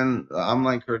 man, I'm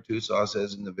like Kurt Tusaw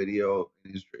says in the video.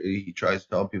 He tries to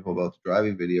tell people about the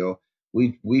driving video.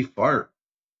 We fart,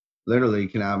 literally,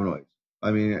 cannabinoids.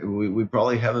 I mean, we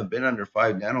probably haven't been under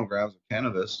 5 nanograms of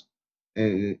cannabis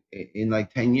in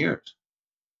like 10 years.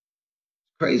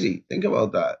 Crazy. Think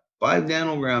about that. 5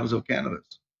 nanograms of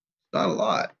cannabis. Not a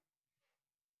lot.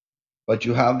 But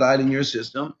you have that in your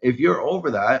system. If you're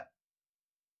over that,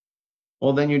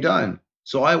 well, then you're done.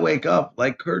 So I wake up,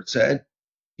 like Kurt said,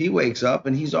 he wakes up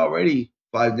and he's already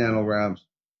 5 nanograms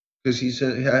because he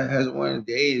said he hasn't went a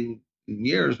day in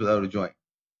years without a joint.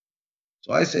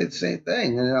 So I say the same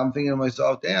thing. And I'm thinking to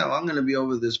myself, damn, I'm going to be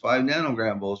over this 5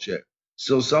 nanogram bullshit.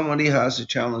 So somebody has to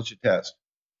challenge the test.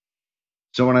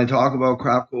 So when I talk about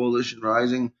Craft Coalition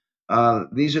Rising,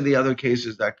 these are the other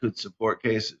cases that could support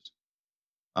cases.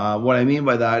 What I mean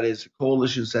by that is the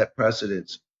coalition set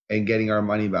precedents in getting our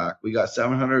money back. We got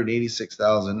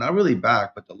 $786,000, not really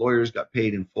back, but the lawyers got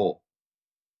paid in full.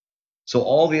 So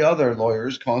all the other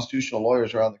lawyers, constitutional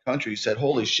lawyers around the country, said,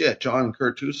 holy shit, John and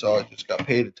Kurt Tusaw just got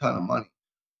paid a ton of money,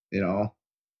 you know,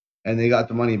 and they got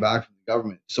the money back from the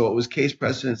government. So it was case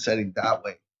precedent setting that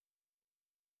way.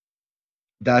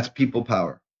 That's people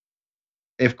power.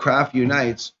 If Craft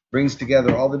unites, brings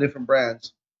together all the different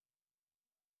brands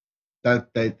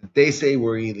that they say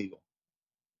we're illegal,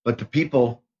 but the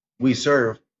people we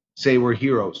serve say we're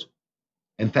heroes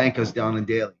and thank us down and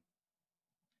daily.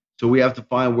 So we have to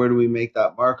find, where do we make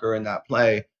that marker and that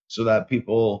play so that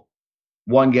people,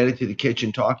 one, get it to the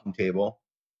kitchen talking table,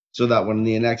 so that when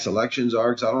the next elections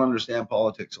are, because I don't understand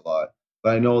politics a lot,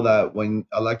 but I know that when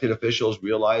elected officials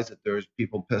realize that there's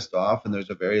people pissed off and there's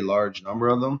a very large number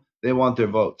of them, they want their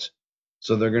votes.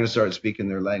 So they're going to start speaking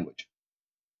their language.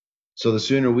 So the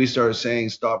sooner we start saying,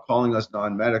 stop calling us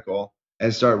non-medical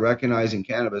and start recognizing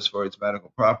cannabis for its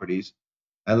medical properties,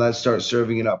 and let's start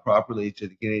serving it up properly to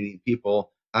the Canadian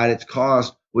people at its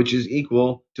cost, which is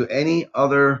equal to any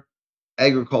other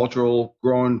agricultural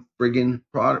grown friggin'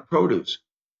 produce.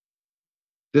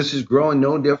 This is growing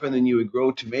no different than you would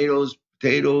grow tomatoes,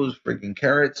 potatoes, freaking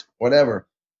carrots, whatever.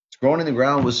 It's grown in the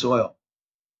ground with soil.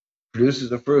 Produces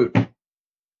the fruit.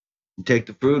 You take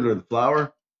the fruit or the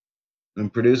flower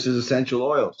and produces essential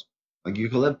oils like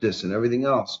eucalyptus and everything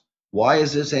else. Why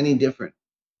is this any different?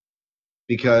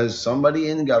 Because somebody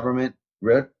in the government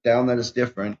wrote down that it's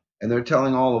different, and they're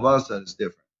telling all of us that it's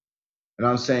different. And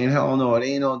I'm saying, hell no, it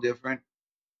ain't no different.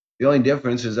 The only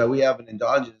difference is that we have an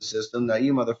endogenous system that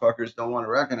you motherfuckers don't want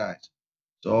to recognize.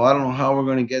 So I don't know how we're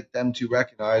going to get them to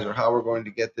recognize or how we're going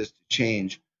to get this to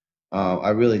change. I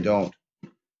really don't.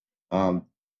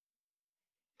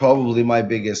 Probably my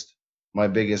biggest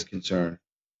concern.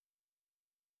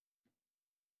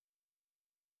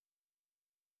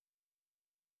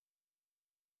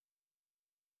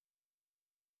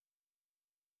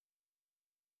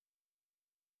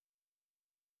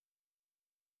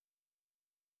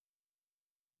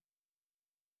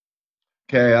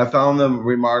 Okay, I found the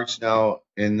remarks now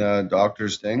in the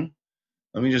doctor's thing.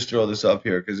 Let me just throw this up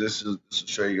here because this will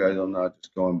show you guys I'm not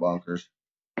just going bonkers.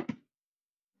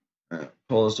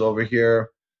 Pull this over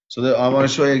here. So I want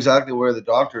to show you exactly where the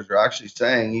doctors are actually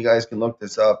saying. You guys can look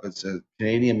this up. It's a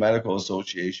Canadian Medical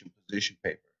Association position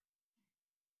paper.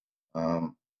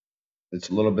 It's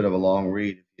a little bit of a long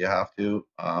read if you have to,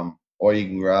 or you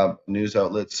can grab news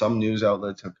outlets. Some news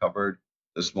outlets have covered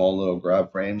the small little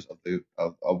grab frames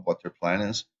of what their plan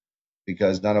is,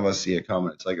 because none of us see it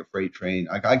coming. It's like a freight train.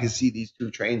 I can see these two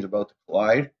trains about to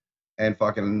collide, and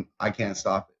fucking I can't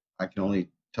stop it. I can only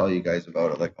tell you guys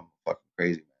about it like I'm fucking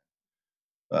crazy, man.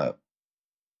 But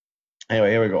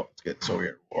anyway, here we go. Let's get this over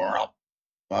here. All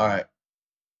right,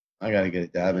 I gotta get a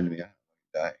dab into me. I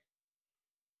die.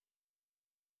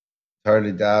 It's hard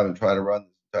to dab and try to run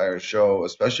this entire show,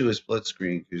 especially with split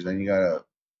screen, because then you gotta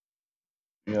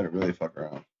really fuck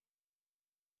around.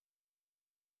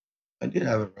 I did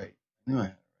have it right. I knew I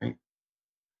had it right.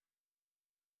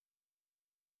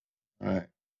 All right.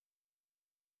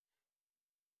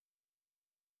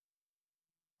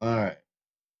 All right.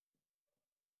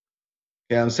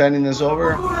 Okay, I'm sending this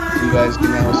over. You guys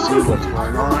can now see what's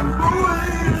going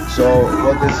on. So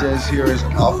what this is here is a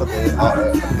clip out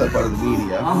of the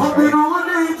media. Right?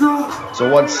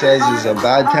 So what it says is a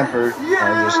bad-tempered.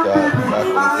 I'll just back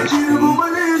over this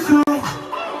screen.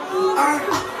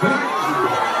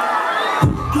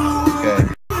 Okay.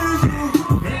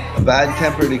 A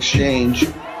bad-tempered exchange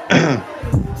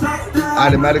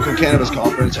at a medical cannabis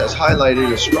conference has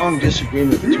highlighted a strong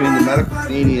disagreement between the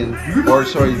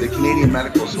Canadian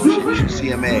Medical Association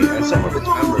 (CMA) and some of its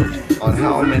members on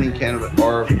how medical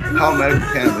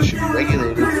cannabis should be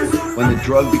regulated when the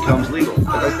drug becomes legal.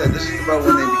 Like I said, this is about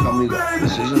when they become legal.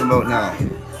 This isn't about now.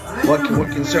 What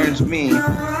concerns me,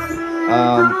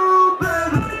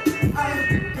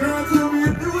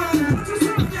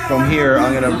 from here,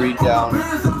 I'm gonna read down.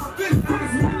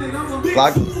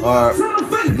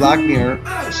 Blackmere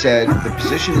said the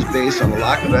position is based on a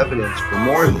lack of evidence for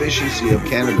more efficiency of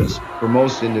cannabis for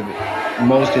most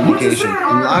indications,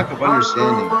 and lack of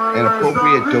understanding and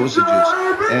appropriate dosages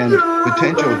and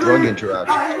potential drug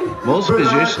interactions. Most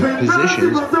physicians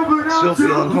still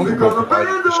feel uncomfortable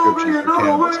providing prescriptions for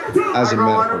cannabis as a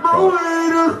medical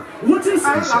product. He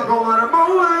said.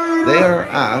 They are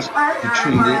asked to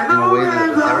treat it in a way that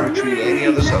it would never treat any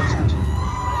other substance.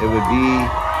 It would be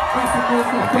I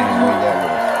can't even read that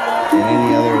word. In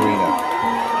any other arena.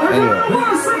 Anyway,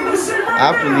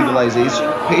 after legalization,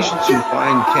 patients who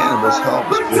find cannabis helps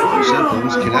with their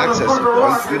symptoms can access the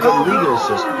drug through the legal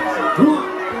system.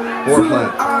 4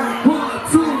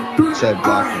 plants, said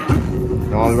Blackman.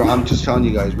 No, I'm just telling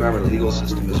you guys, remember, the legal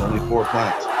system is only 4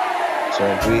 plants. So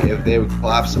if they would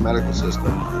collapse the medical system,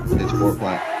 it's 4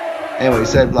 plants. Anyway,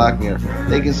 said Blackmere,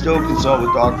 they can still consult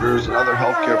with doctors and other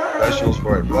healthcare professionals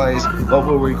for advice, but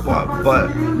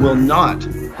will not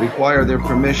require their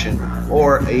permission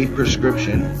or a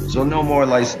prescription. So no more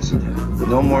licensing,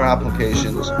 no more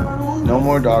applications, no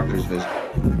more doctor's visits.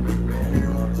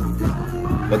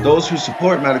 But those who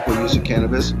support medical use of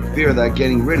cannabis fear that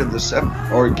get rid of a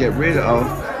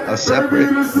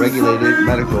separate regulated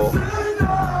medical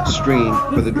stream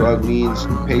for the drug means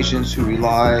patients who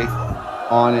rely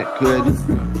on it could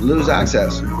lose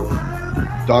access.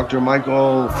 Dr.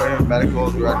 Michael, medical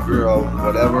director of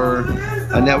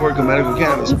a network of medical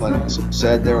cannabis clinics,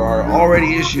 said there are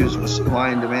already issues with supply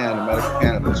and demand of medical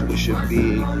cannabis, which should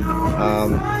be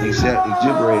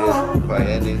exuberated by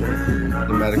ending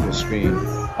the medical stream.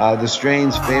 The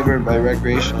strains favored by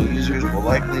recreational users will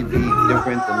likely be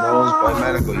different than those by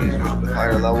medical users, with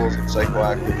higher levels of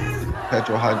psychoactive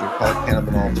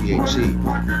tetrahydrocannabinol THC,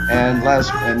 and less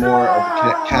and more of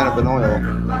cannabidiol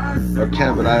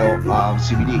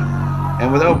CBD.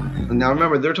 And now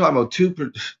remember, they're talking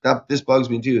about this bugs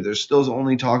me too. They're still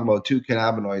only talking about 2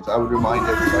 cannabinoids. I would remind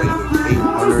everybody there's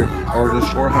 800 or there's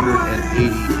 480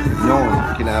 known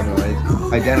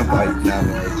cannabinoids, identified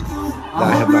cannabinoids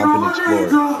that have not been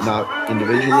explored, not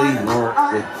individually nor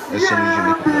with a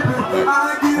synergistic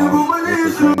effect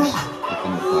with the plants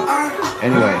within the plant.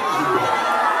 Anyway.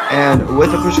 And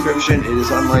with a prescription, it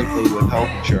is unlikely with health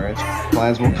insurance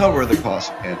plans will cover the cost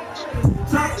of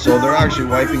cannabis. So they're actually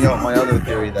wiping out my other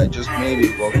theory that just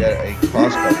maybe we'll get a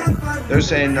cost cover. They're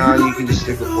saying, no, you can just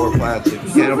stick with 4 plants. If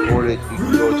you can't afford it, you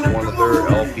can go to one of their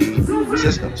LP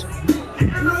systems.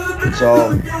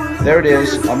 So there it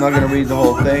is. I'm not going to read the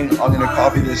whole thing. I'm going to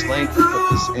copy this link and put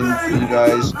this in for you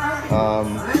guys.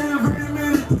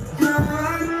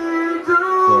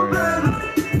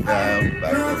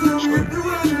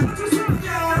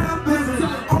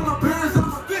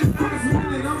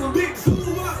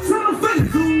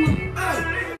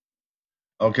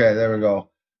 Okay, there we go.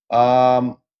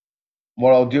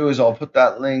 What I'll do is I'll put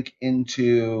that link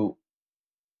into.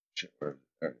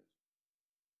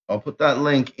 I'll put that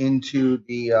link into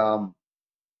the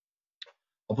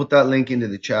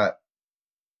chat.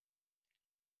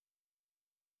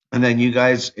 And then you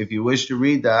guys, if you wish to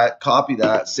read that, copy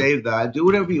that, save that, do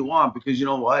whatever you want, because you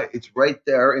know what? It's right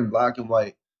there in black and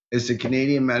white. It's the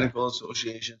Canadian Medical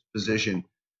Association's position.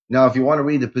 Now, if you want to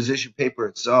read the position paper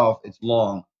itself, it's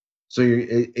long. So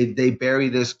they bury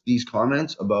these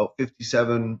comments about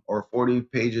 57 or 40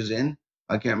 pages in.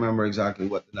 I can't remember exactly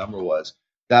what the number was.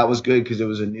 That was good because it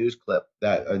was a news clip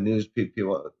that a news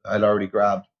people had already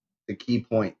grabbed the key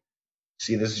point.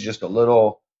 See, this is just a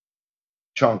little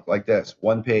chunk like this,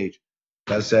 1 page,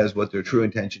 that says what their true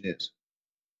intention is.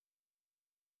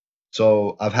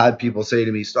 So I've had people say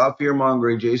to me, stop fear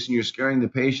mongering, Jason, you're scaring the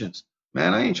patients.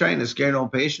 Man, I ain't trying to scare no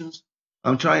patients.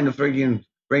 I'm trying to friggin'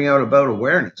 bring out about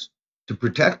awareness to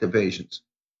protect the patients.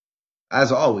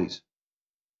 As always,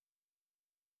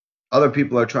 other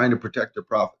people are trying to protect their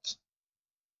profits.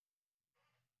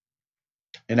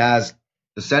 And as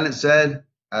the Senate said,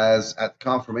 as at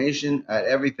confirmation, at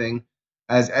everything,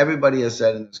 as everybody has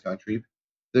said in this country,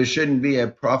 there shouldn't be a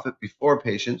profit before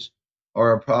patients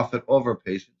or a profit over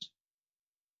patients.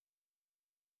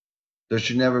 There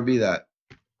should never be that.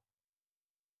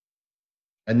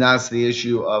 And that's the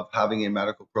issue of having a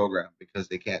medical program, because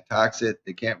they can't tax it,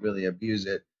 they can't really abuse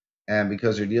it. And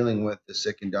because they're dealing with the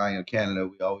sick and dying of Canada,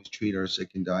 we always treat our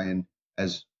sick and dying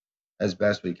as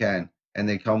best we can. And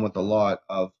they come with a lot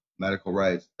of medical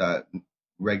rights that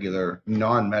regular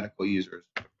non-medical users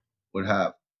would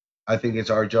have. I think it's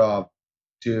our job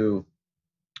to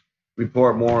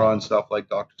report more on stuff like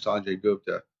Dr. Sanjay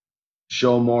Gupta,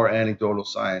 show more anecdotal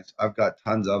science. I've got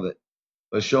tons of it,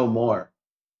 but show more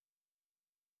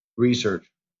research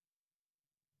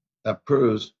that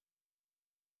proves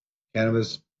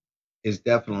cannabis is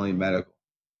definitely medical.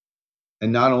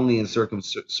 And not only in certain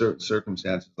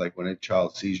circumstances, like when a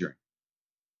child's seizuring.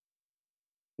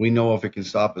 We know if it can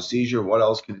stop a seizure, what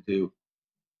else can it do?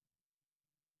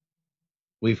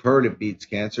 We've heard it beats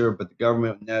cancer, but the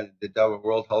government, the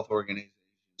World Health Organization,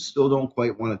 still don't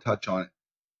quite want to touch on it.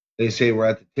 They say we're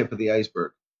at the tip of the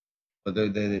iceberg, but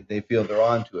they feel they're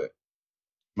onto it.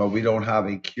 But we don't have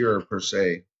a cure per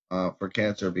se for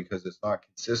cancer because it's not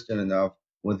consistent enough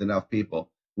with enough people.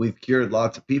 We've cured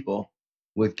lots of people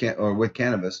with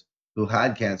cannabis who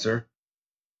had cancer,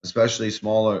 especially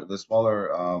the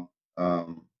smaller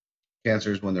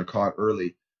cancers when they're caught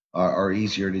early are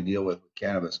easier to deal with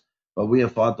cannabis. But we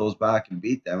have fought those back and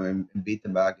beat them and beat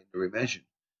them back into remission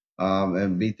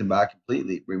and beat them back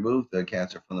completely, remove the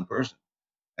cancer from the person.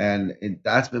 And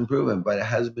that's been proven, but it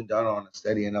hasn't been done on a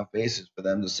steady enough basis for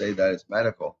them to say that it's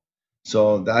medical.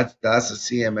 So that's the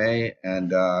CMA,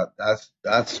 and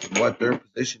that's what their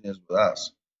position is with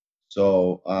us.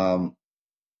 So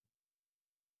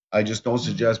I just don't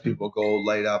suggest people go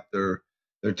light up their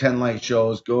 10 light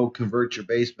shows, go convert your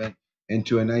basement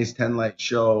into a nice 10 light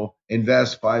show,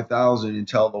 invest $5,000 and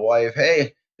tell the wife,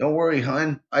 hey, don't worry,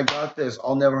 hon, I got this.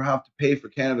 I'll never have to pay for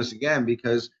cannabis again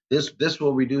because this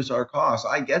will reduce our costs.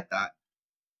 I get that.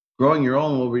 Growing your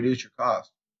own will reduce your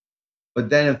cost. But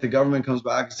then if the government comes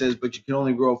back and says, but you can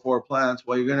only grow 4 plants,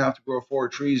 well, you're going to have to grow 4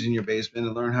 trees in your basement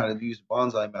and learn how to use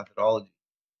bonsai methodology.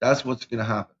 That's what's going to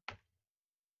happen.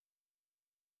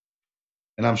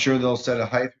 And I'm sure they'll set a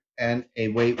height and a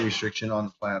weight restriction on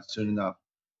the plants soon enough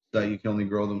so that you can only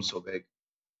grow them so big.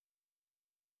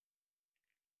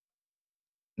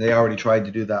 They already tried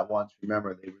to do that once.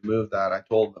 Remember, they removed that. I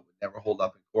told them it would never hold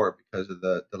up in court because of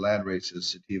the land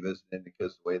races, sativas, and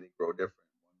because the way they grow different.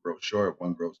 One grows short,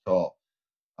 one grows tall,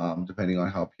 depending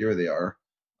on how pure they are.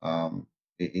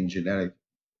 In genetic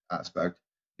aspect,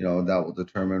 that will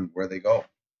determine where they go.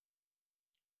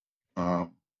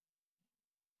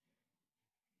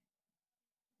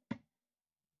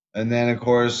 And then, of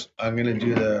course, I'm going to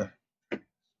do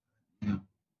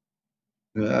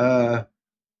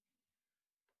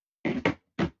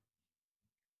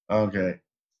okay,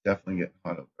 it's definitely getting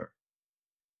hot up there.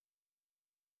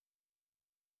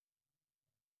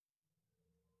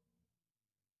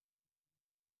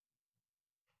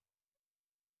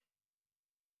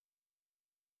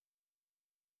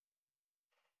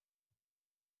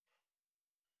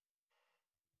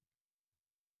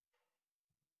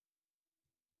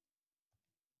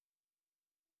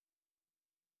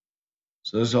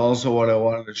 So this is also what I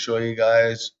wanted to show you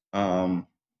guys.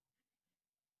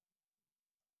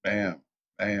 Bam,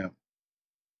 bam,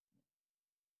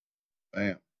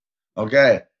 bam.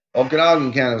 Okay,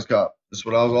 Okanagan Cannabis Cup. This is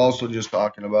what I was also just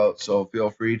talking about. So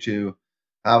feel free to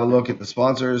have a look at the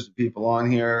sponsors, the people on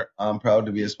here. I'm proud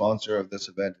to be a sponsor of this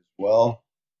event as well,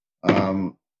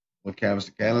 with Cannabis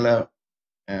Canada,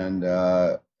 and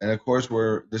And of course,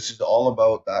 this is all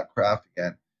about that craft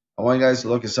again. I want you guys to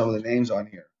look at some of the names on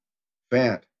here: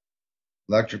 Fant,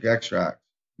 Electric Extract,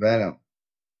 Venom,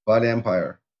 Bud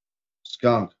Empire,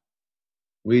 Skunk,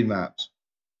 Weed Maps,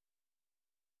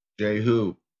 J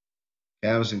Who,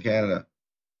 Cannabis in Canada,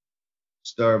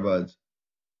 Starbuds,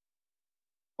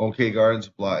 OK Garden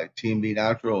Supply, Team B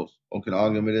Naturals,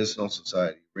 Okanagan Medicinal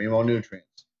Society, Remo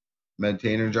Nutrients,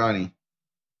 Meditainer Johnny,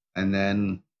 and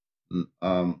then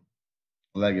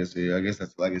Legacy. I guess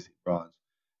that's Legacy Bronze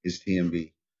is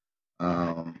TMB,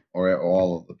 or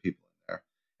all of the people in there.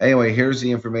 Anyway, here's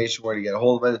the information where to get a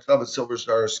hold of it. It's up at Silver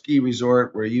Star Ski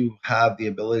Resort, where you have the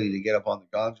ability to get up on the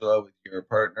gondola with your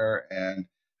partner and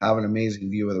have an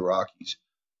amazing view of the Rockies.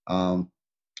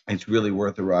 It's really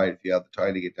worth the ride if you have the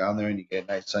time to get down there and you get a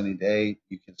nice sunny day.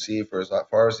 You can see for as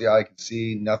far as the eye can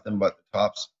see, nothing but the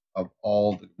tops of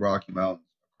all the Rocky Mountains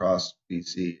across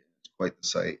BC. It's quite the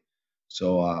sight.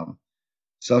 So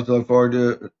stuff to look forward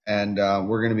to, and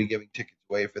we're going to be giving tickets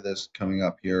away for this coming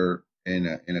up here in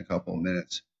a couple of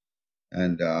minutes.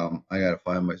 And I got to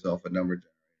find myself a number generator.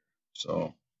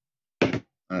 So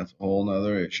that's a whole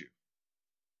nother issue.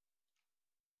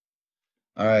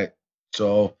 All right,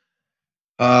 so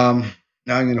now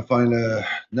I'm going to find a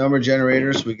number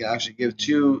generator so we can actually give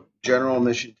 2 general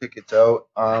admission tickets out.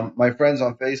 My friends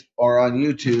on Facebook or on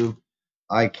YouTube,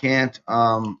 I can't.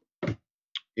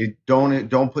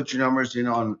 Don't put your numbers in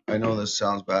on. I know this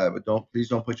sounds bad, but please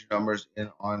don't put your numbers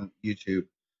in on YouTube.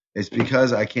 It's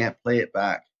because I can't play it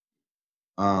back.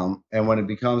 And when it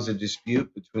becomes a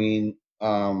dispute between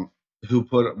who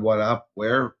put what up,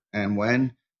 where, and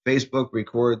when, Facebook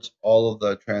records all of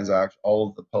the transactions, all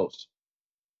of the posts.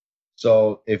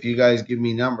 So if you guys give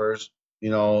me numbers,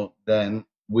 then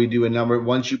we do a number.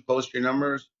 Once you post your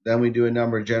numbers, then we do a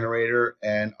number generator,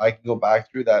 and I can go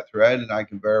back through that thread and I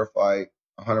can verify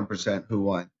 100% who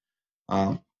won.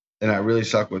 And I really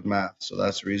suck with math, so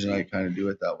that's the reason I kind of do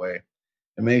it that way.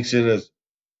 It makes it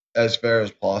as fair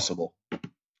as possible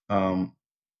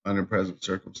under present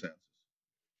circumstances.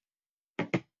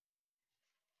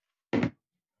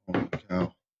 Holy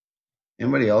cow.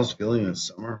 Anybody else feeling this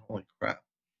summer? Holy crap.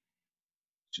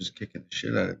 Just kicking the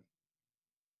shit out of me.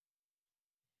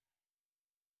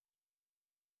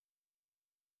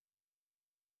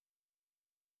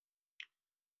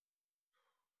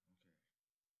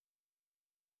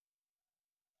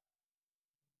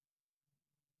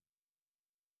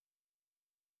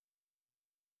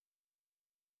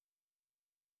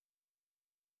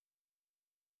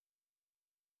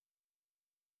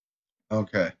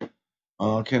 Okay.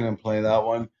 Can I play that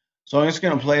one? So I'm just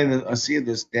going to play I see if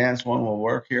this dance one will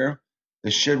work here.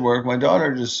 This should work. My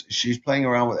daughter she's playing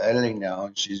around with editing now,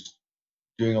 and she's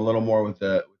doing a little more with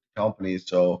the company.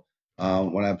 So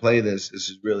when I play this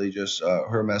is really just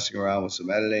her messing around with some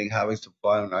editing, having some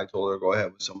fun. And I told her go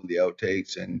ahead with some of the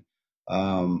outtakes. And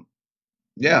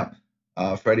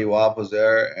Freddie Wap was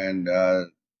there, and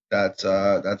that's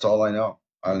all I know.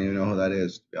 I don't even know who that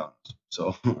is, to be honest.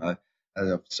 So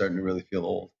I'm starting to really feel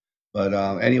old. But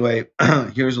anyway,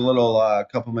 here's a little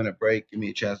couple-minute break. Give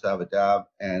me a chance to have a dab,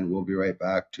 and we'll be right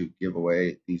back to give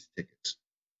away these tickets.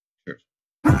 Cheers.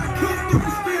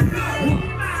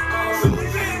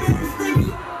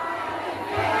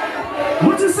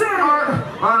 What you say?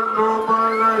 I know my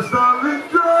lifestyle is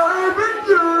driving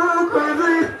you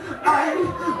crazy,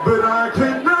 but I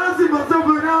cannot see myself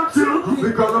without you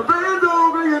because I'm bent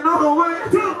over, you know the way.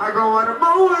 I go out of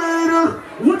my way to.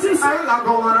 What you say? I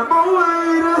go out of my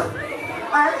way to.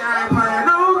 I ain't playing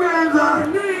no games. I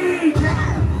need.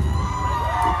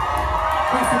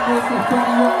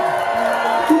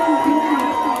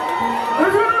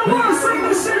 If you don't want to sing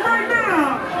this shit right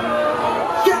now.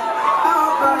 Keep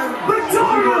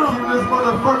this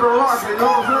motherfucker rocking, you know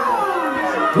what I'm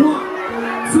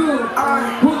saying?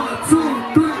 1, 2,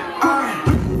 3,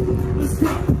 let's go.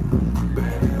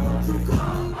 Baby, won't you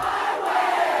come my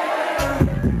way?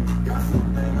 Got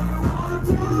something I want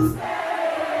to say.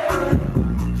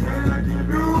 Can I give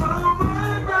you all of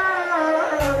my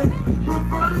baby? But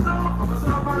first off, I'ma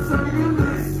start by saying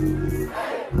this.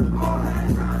 All that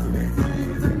time to make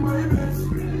things take my bitch.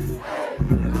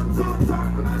 And I'm so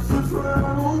tired when I just swear I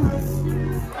won't miss.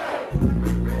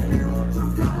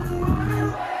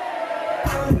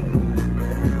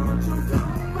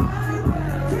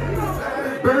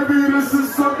 Baby, this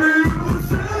is something you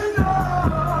should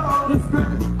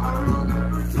know.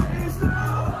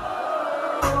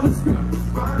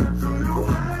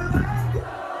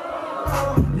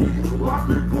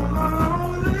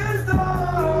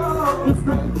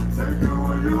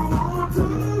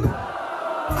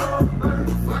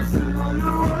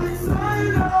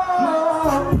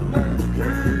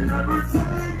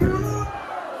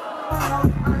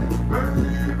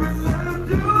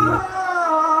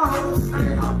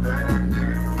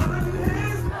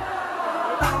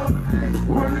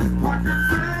 When his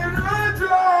pockets in a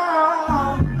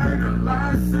jar, ain't the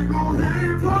last single he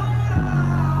put out.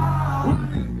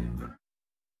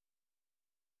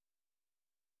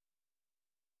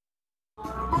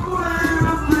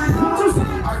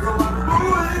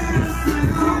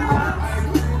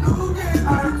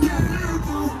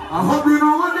 I hope you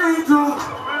know what they do.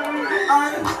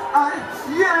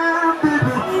 Yeah,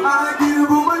 baby, I get it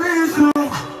with my nation.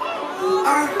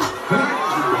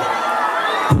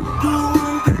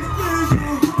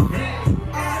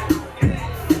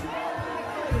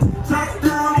 Top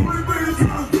down with the bass.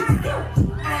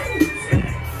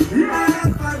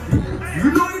 You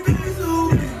know the things do.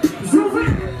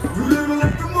 You live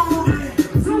like a movie.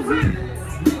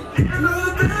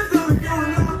 Another dance that we got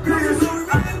out there, so we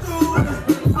got to do it.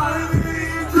 I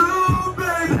need you,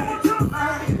 baby.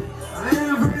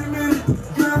 Every minute,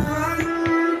 girl, I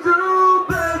need you,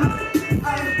 baby.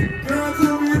 Girl,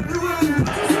 tell me if you with it.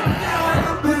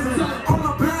 Baby, all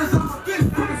my pants, all my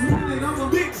feet, I'm a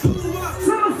big zoom up,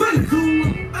 trying to face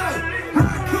zoom up. I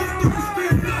can't do this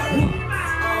thing now.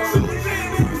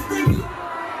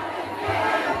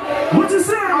 What you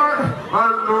say? I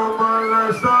know my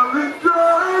lifestyle is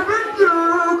driving you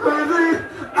crazy,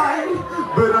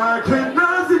 but I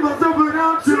cannot see myself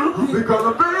without you because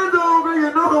I'm bent over,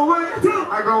 you know the way.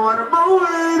 I go out of my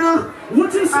way to.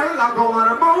 What you say? I go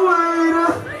out of my way to.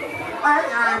 I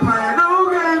ain't playing no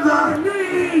games. I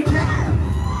need you.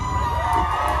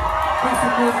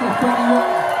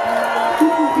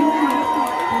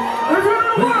 If you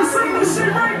don't want to sing this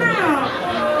shit right now,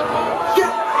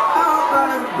 get out,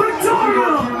 man.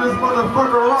 Victoria! Keep this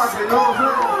motherfucker rocking, you know what I'm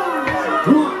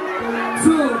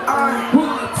saying? 1,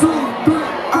 2, 3,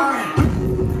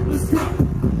 let's go.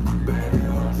 Baby,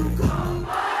 won't you come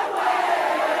my way?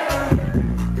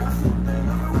 Got something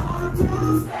I wanna do.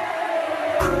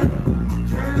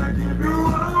 Can I give you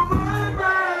all of my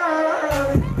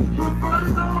bag? But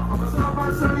first off, I'ma start by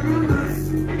saying this.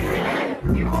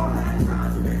 All that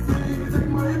time, you can't take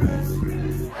my bitch.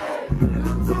 And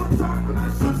I'm so tired, but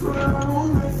that's just what I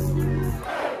won't miss.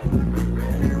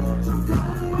 Baby, won't you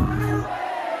come my way?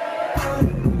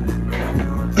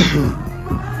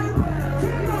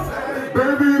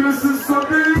 Baby, this is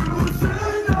something you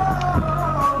should know.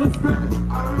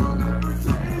 I will never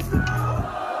change now.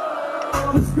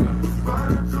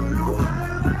 Find it to you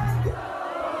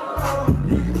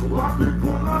when watch me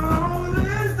pull out all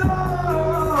these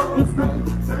doors.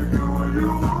 Take you where you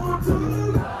want to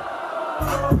go.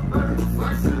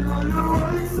 Flexing on your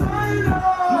right side now.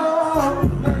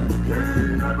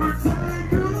 Can't never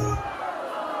take you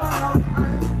out.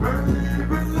 Barely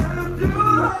even left you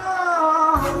out.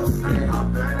 Stay up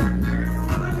there and nigga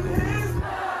running his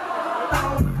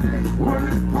mouth. When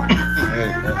his pockets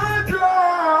in a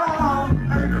jar,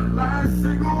 ain't the last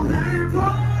single he put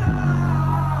out.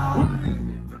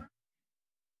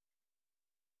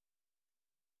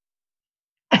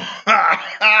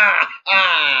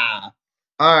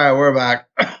 All right, we're back.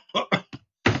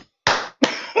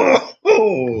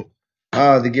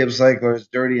 The Gibbs cycler is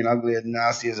dirty and ugly and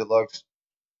nasty as it looks.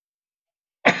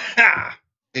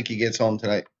 Icky gets home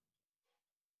tonight.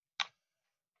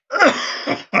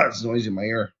 That's noisy in my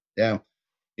ear. Damn.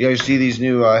 You guys see these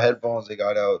new headphones they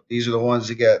got out? These are the ones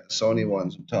to get, the Sony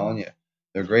ones. I'm telling you,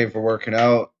 they're great for working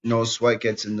out. No sweat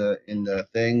gets in the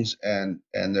things, and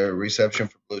their reception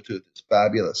for Bluetooth is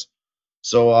fabulous.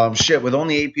 So shit, with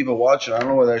only 8 people watching, I don't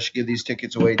know whether I should give these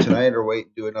tickets away tonight or wait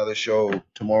and do another show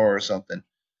tomorrow or something.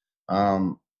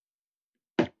 I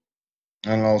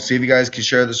don't know. See if you guys can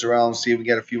share this around. See if we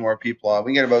get a few more people on.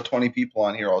 We can get about 20 people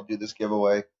on here. I'll do this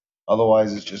giveaway.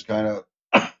 Otherwise, it's just kind of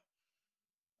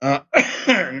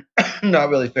not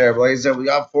really fair. But like I said, we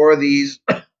got 4 of these.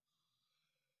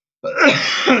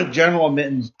 General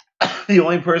admittance. The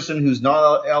only person who's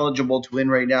not eligible to win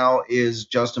right now is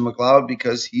Justin McLeod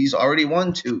because he's already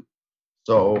won 2.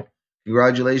 So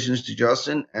congratulations to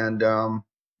Justin. And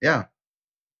yeah.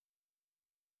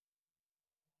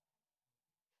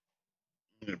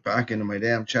 Get back into my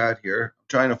damn chat here. I'm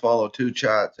trying to follow 2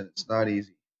 chats and it's not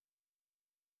easy.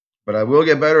 But I will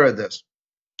get better at this.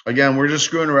 Again, we're just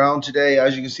screwing around today.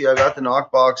 As you can see, I got the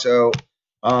knock box out.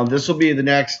 This will be the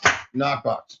next knock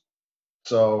box.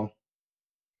 So,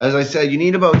 as I said, you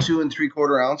need about 2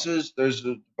 3/4 ounces. There's,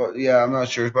 I'm not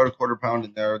sure. It's about a 1/4 pound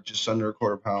in there, just under a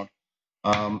 1/4 pound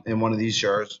in one of these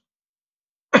jars.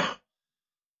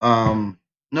 No,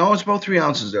 it's about 3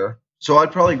 ounces there. So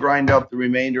I'd probably grind up the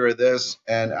remainder of this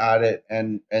and add it,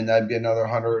 and that'd be another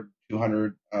 100,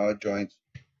 200 joints.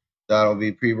 That'll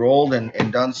be pre-rolled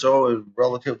and done so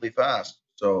relatively fast.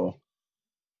 So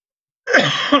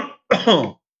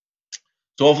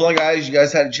So hopefully, guys, you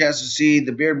guys had a chance to see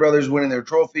the Beard Brothers winning their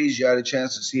trophies. You had a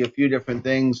chance to see a few different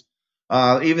things.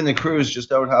 Even the crew is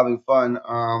just out having fun.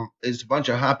 It's a bunch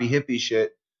of happy hippie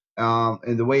shit,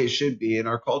 and the way it should be. And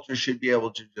our culture should be able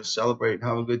to just celebrate and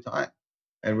have a good time,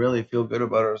 and really feel good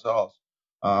about ourselves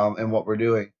and what we're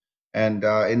doing, and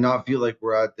not feel like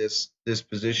we're at this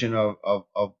position of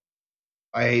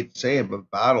I hate to say it,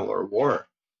 but battle or war,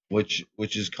 which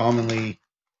is commonly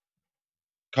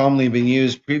been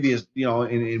used previous,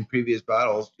 in previous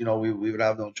battles. We would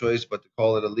have no choice but to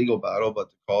call it a legal battle, but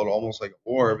to call it almost like a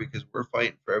war, because we're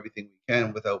fighting for everything we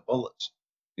can without bullets.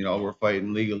 We're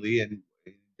fighting legally and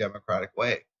in a democratic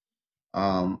way.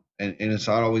 And it's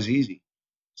not always easy.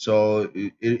 So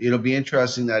it'll be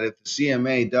interesting that if the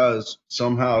CMA does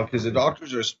somehow, because the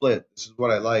doctors are split. This is what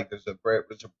I like. There's a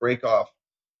break off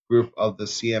group of the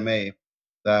CMA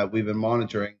that we've been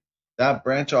monitoring. That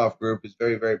branch off group is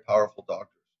very, very powerful doctors.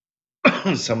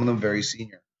 Some of them very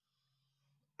senior.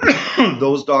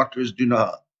 Those doctors do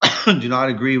not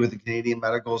agree with the Canadian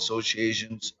Medical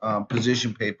Association's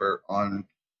position paper on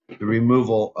the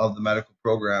removal of the medical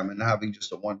program and having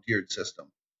just a one-tiered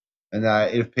system. And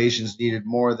that if patients needed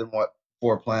more than what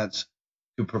 4 plants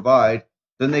could provide,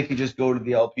 then they could just go to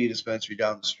the LP dispensary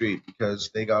down the street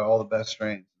because they got all the best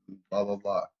strains, blah, blah,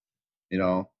 blah.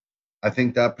 I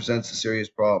think that presents a serious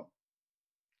problem,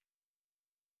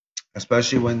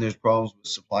 especially when there's problems with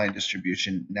supply and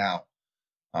distribution now,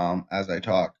 as I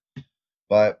talk.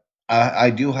 But I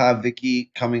do have Vicky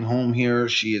coming home here.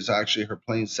 She is actually, her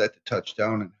plane set to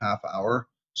touchdown in half hour,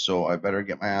 so I better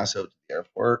get my ass out to the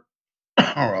airport,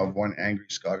 or I'll have one angry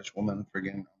Scottish woman for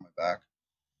getting on my back.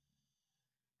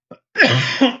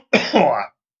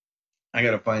 I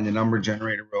gotta find the number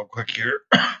generator real quick here.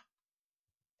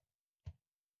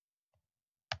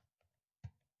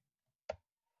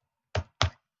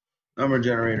 Number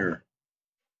generator.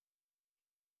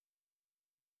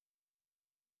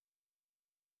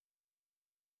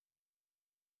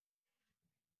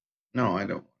 No, I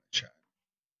don't want to chat.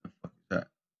 What the fuck is that?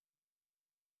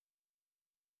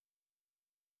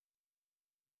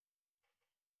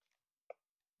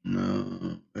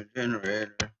 No, the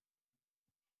generator.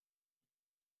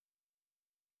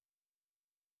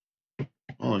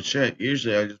 Oh shit!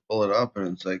 Usually I just pull it up and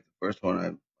it's like the first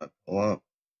one I pull up.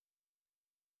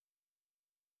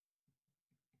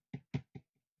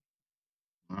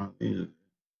 These.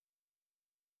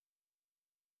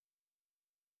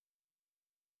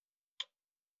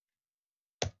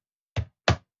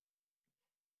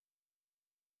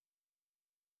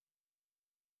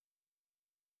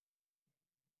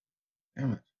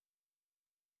 Damn it.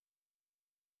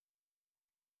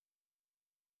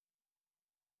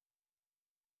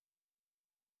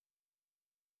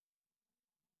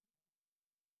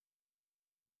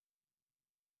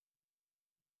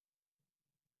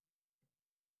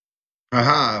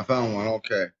 Aha! I found one.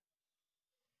 Okay.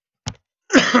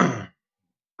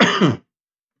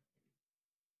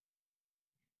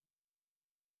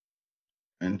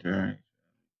 Enter.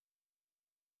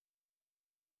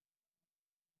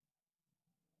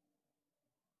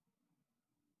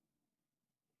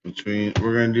 We're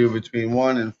gonna do between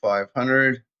 1 and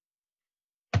 500.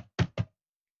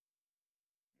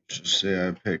 Just say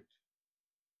I picked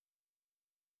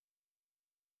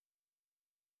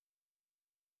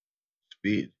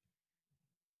speed.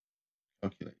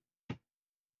 Calculate.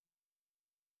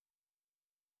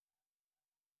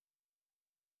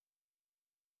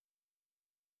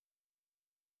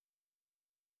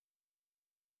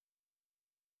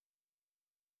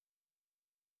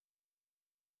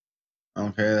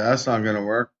 Okay, that's not gonna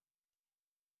work.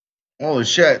 Holy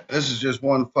shit! This is just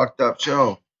one fucked up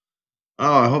show.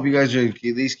 Oh, I hope you guys are at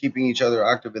least keeping each other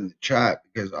active in the chat,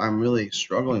 because I'm really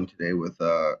struggling today with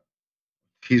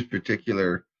these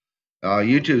particular.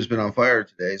 YouTube's been on fire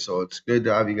today, so it's good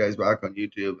to have you guys back on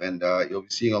YouTube, and you'll be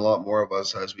seeing a lot more of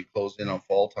us as we close in on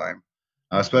fall time,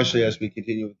 especially as we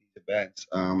continue with these events.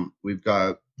 We've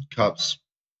got cups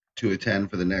to attend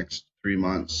for the next 3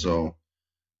 months, so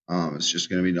it's just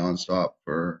going to be nonstop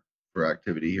for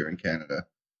activity here in Canada.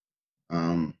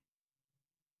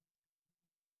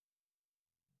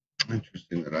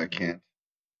 Interesting that I can't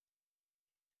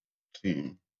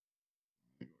see.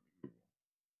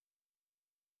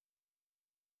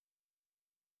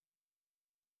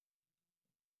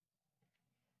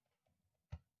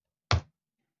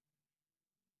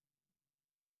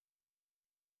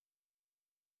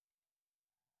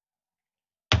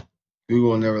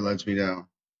 Google never lets me down.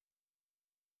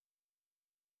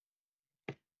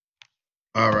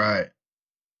 All right.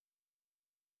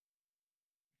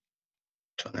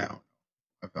 So now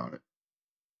I found it.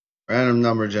 Random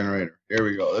number generator. Here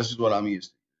we go. This is what I'm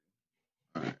used to.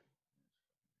 All right.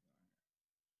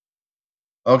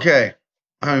 Okay.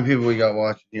 How many people we got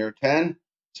watching here? 10?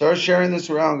 Start sharing this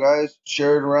around, guys.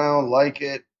 Share it around. Like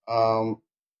it.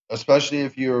 Especially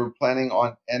if you're planning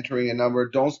on entering a number.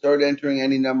 Don't start entering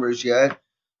any numbers yet.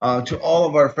 To all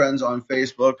of our friends on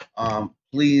Facebook,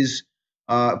 please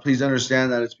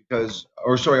understand that it's because,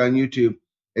 or sorry, on YouTube,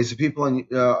 it's the people on,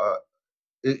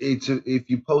 if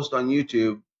you post on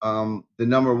YouTube, the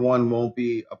number one won't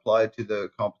be applied to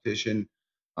the competition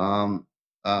or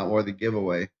the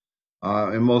giveaway.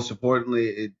 And most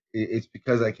importantly, it's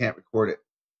because I can't record it.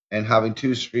 And having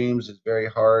two streams is very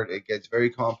hard. It gets very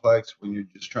complex when you're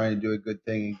just trying to do a good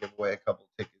thing and give away a couple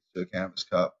of tickets to the Cannabis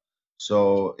Cup.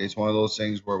 So it's one of those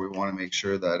things where we want to make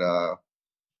sure that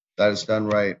that it's done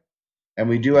right. And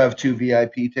we do have 2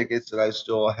 VIP tickets that I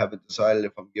still haven't decided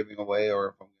if I'm giving away or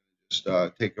if I'm going to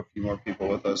just take a few more people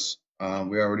with us.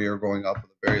 We already are going up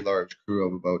with a very large crew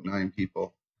of about 9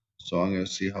 people. So I'm going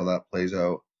to see how that plays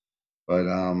out. But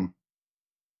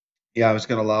yeah, I'm just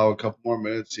going to allow a couple more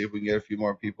minutes, see if we can get a few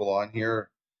more people on here.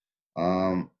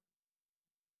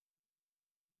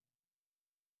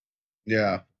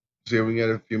 Yeah, see if we can get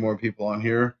a few more people on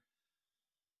here.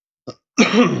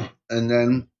 And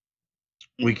then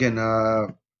we can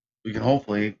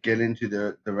hopefully get into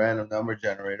the random number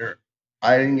generator.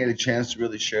 I didn't get a chance to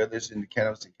really share this into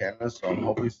Cannabis in Canada, so I'm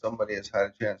hoping somebody has had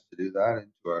a chance to do that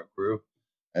into our group,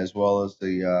 as well as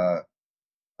the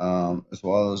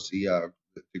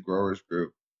growers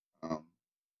group,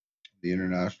 the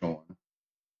international one.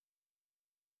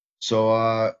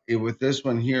 So with this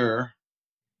one here,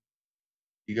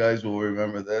 you guys will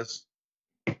remember this.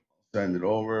 I'll send it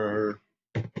over.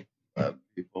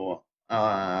 People,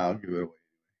 I'll give it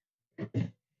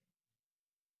away.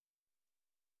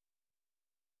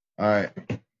 All right.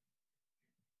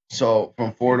 So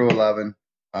from 4 to 11,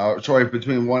 sorry,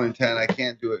 between 1 and 10, I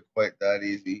can't do it quite that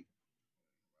easy.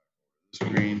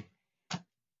 Screen.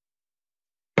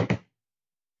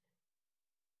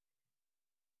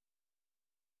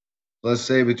 Let's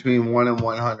say between 1 and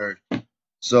 100.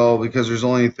 So because there's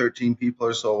only 13 people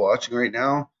or so watching right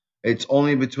now, it's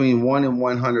only between 1 and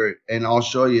 100. And I'll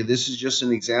show you. This is just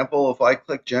an example. If I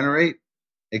click generate,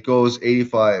 it goes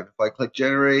 85. If I click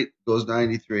generate, it goes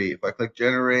 93. If I click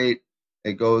generate,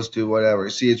 it goes to whatever.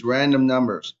 See, it's random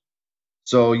numbers.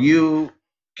 So you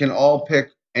can all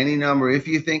pick any number. If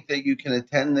you think that you can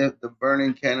attend the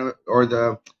Vernon Cannabis or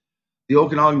the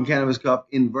Okanagan Cannabis Cup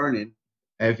in Vernon,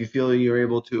 and if you feel you're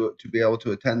able to be able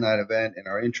to attend that event and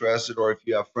are interested, or if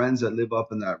you have friends that live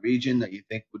up in that region that you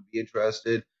think would be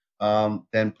interested,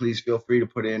 then please feel free to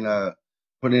put in a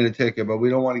ticket. But we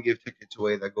don't want to give tickets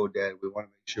away that go dead. We want to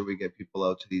make sure we get people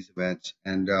out to these events,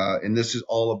 and this is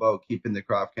all about keeping the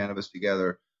craft cannabis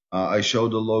together. I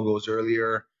showed the logos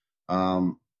earlier.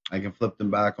 I can flip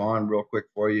them back on real quick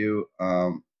for you,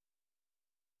 or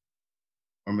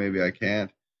maybe I can't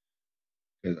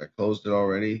because I closed it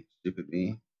already. Stupid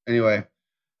me. Anyway,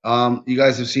 you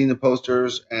guys have seen the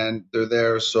posters and they're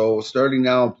there. So starting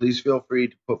now, please feel free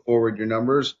to put forward your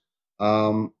numbers.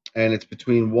 And it's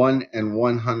between 1 and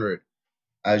 100.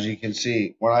 As you can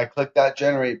see, when I click that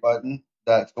generate button,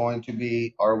 that's going to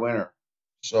be our winner.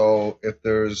 So if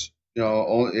there's,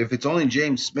 if it's only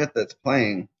James Smith that's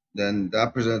playing, then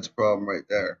that presents a problem right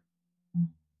there.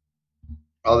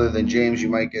 Other than James, you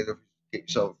might get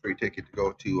yourself a free ticket to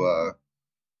go to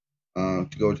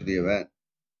the event.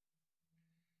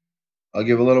 I'll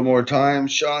give a little more time.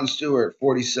 Sean Stewart,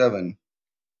 47.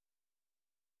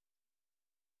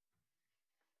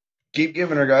 Keep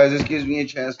giving her, guys. This gives me a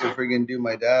chance to friggin' do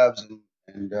my dabs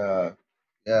and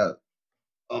yeah.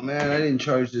 Oh man, I didn't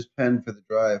charge this pen for the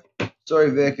drive. Sorry,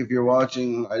 Vic, if you're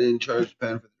watching. I didn't charge the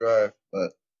pen for the drive,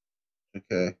 but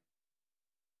okay.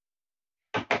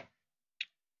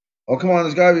 Oh, come on.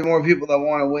 There's got to be more people that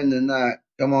want to win than that.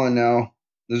 Come on now.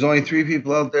 There's only 3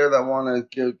 people out there that want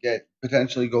to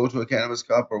potentially go to a Cannabis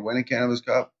Cup or win a Cannabis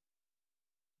Cup.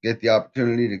 Get the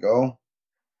opportunity to go.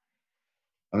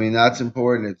 I mean, that's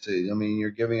important. You're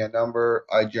giving a number,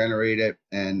 I generate it,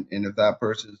 and if that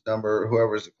person's number,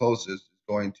 whoever's the closest, is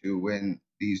going to win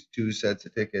these 2 sets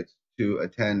of tickets to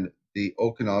attend the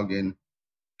Okanagan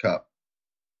Cup.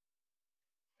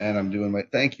 And I'm doing my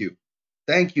thank you.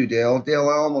 Thank you, Dale. Dale,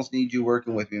 I almost need you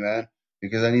working with me, man,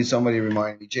 because I need somebody to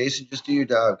remind me. Jason, just do your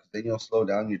dab, because then you'll slow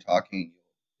down your talking.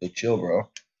 You'll chill, bro.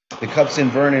 The Cup's in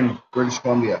Vernon, British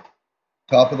Columbia.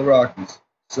 Top of the Rockies.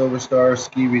 Silver Star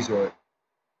Ski Resort.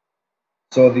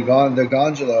 So the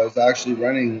gondola is actually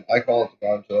running. I call it the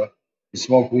gondola. You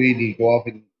smoke weed, you go up,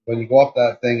 and when you go up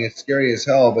that thing, it's scary as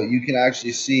hell, but you can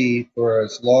actually see for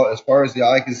as far as the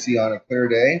eye can see on a clear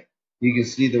day. you can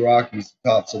see the Rockies, the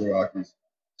tops of the Rockies.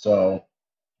 So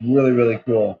really, really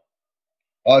cool.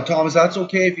 Thomas, that's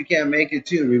okay if you can't make it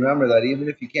too. Remember that even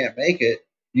if you can't make it,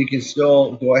 you can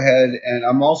still go ahead. And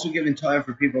I'm also giving time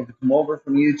for people to come over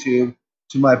from YouTube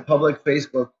to my public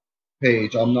Facebook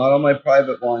page. I'm not on my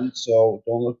private one, so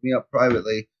don't look me up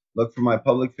privately. Look for my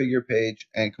public figure page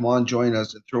and come on, join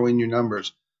us and throw in your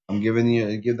numbers. I'm giving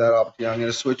you give that opportunity. I'm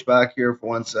going to switch back here for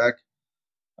 1 sec,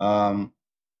 so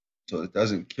it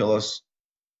doesn't kill us.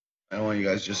 I don't want you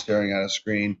guys just staring at a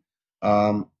screen.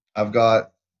 I've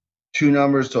got 2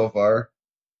 numbers so far.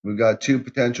 We've got 2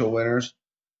 potential winners.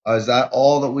 Is that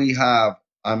all that we have?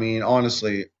 I mean,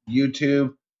 honestly,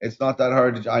 YouTube, it's not that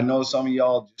hard to. I know some of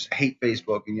y'all just hate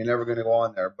Facebook and you're never going to go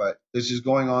on there, but this is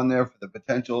going on there for the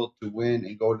potential to win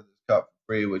and go to this cup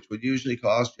for free, which would usually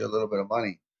cost you a little bit of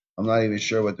money. I'm not even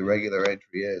sure what the regular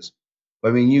entry is. But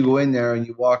I mean, you go in there and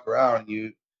you walk around and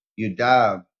you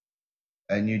dab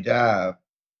and you dab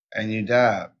and you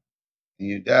dab and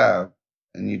you dab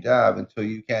and you dab until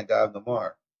you can't dab no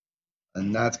more.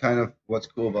 And that's kind of what's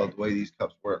cool about the way these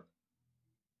cups work.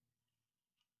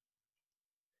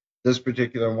 This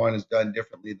particular one is done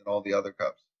differently than all the other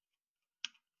cups.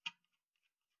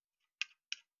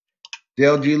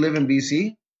 Dale, do you live in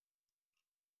BC?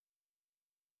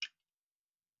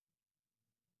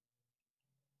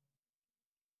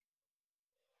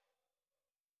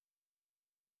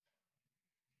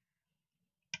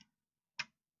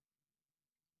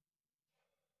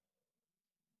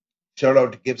 Shout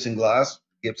out to Gibson Glass,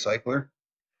 Gibbs Cycler.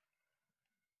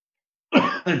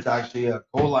 It's actually a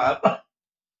collab.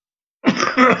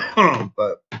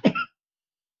 But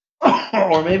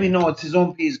or maybe no, it's his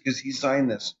own piece because he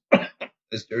signed this.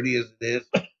 As dirty as it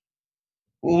is.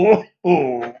 Oh,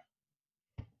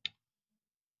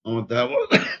 what that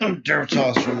was. Dirt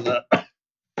sauce from that.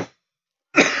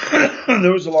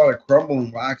 There was a lot of crumble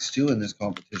and wax too in this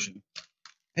competition.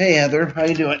 Hey Heather, how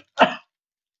you doing?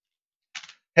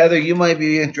 Heather, you might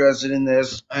be interested in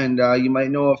this, and you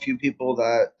might know a few people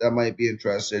that might be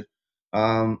interested.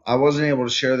 I wasn't able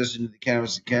to share this into the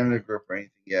Cannabis in Canada group or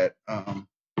anything yet. I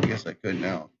guess I could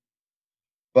now.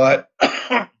 But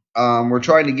we're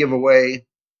trying to give away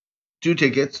 2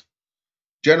 tickets,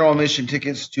 general admission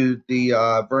tickets to the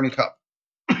Vernon Cup.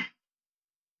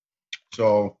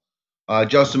 So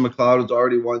Justin McLeod has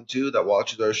already won 2 that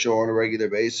watches our show on a regular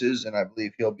basis, and I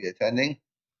believe he'll be attending.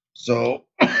 So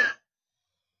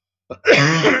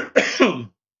the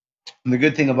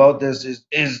good thing about this is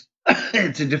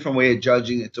it's a different way of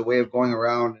judging. It's a way of going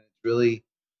around, and it's really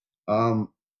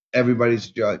everybody's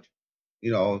a judge,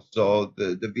 you know. So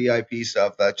the VIP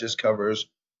stuff that just covers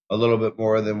a little bit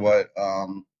more than what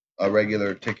a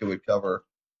regular ticket would cover.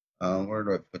 Where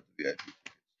do I put the VIP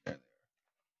tickets?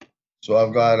 So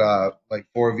I've got like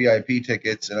 4 VIP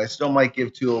tickets, and I still might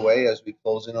give 2 away as we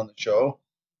close in on the show.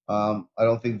 I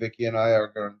don't think Vicky and I are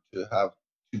going to have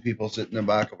 2 people sit in the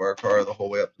back of our car the whole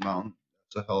way up the mountain.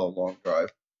 It's a hell of a long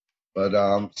drive. But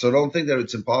so don't think that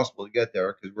it's impossible to get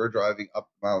there because we're driving up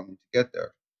the mountain to get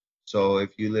there. So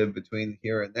if you live between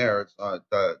here and there, it's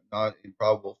not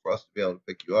improbable for us to be able to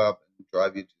pick you up and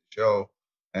drive you to the show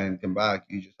and come back.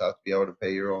 You just have to be able to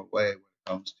pay your own way when it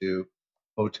comes to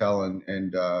hotel and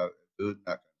food and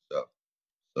that kind of stuff.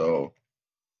 So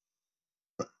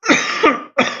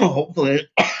hopefully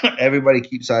everybody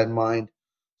keeps that in mind.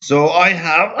 So I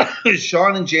have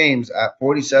Sean and James at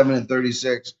 47 and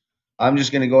 36. I'm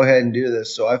just going to go ahead and do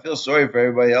this. So I feel sorry for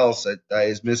everybody else that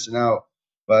is missing out.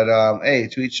 But hey,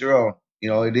 to each their own. You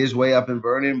know, it is way up in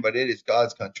Vernon, but it is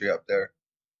God's country up there.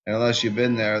 And unless you've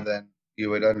been there, then you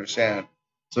would understand.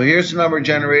 So here's the number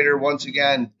generator. Once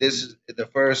again, this is the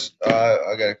first.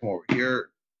 I got to come over here.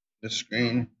 The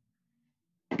screen.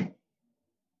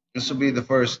 This will be the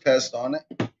first test on it.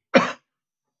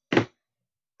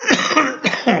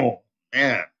 Oh,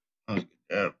 man. That was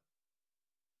good.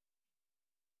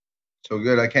 So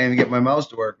good, I can't even get my mouse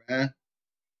to work, man.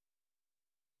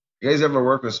 You guys ever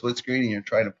work with split screen and you're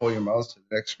trying to pull your mouse to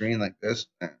the next screen like this?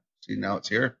 See, now it's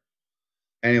here.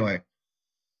 Anyway,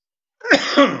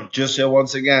 just so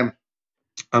once again,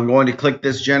 I'm going to click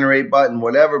this generate button.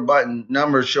 Whatever button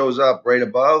number shows up right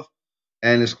above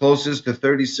and is closest to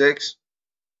 36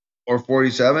 or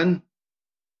 47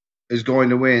 is going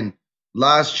to win.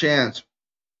 Last chance.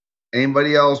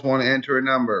 Anybody else want to enter a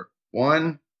number?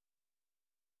 1,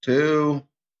 2,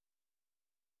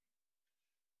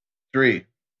 3.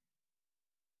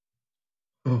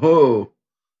 Oh,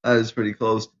 that is pretty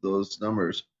close to those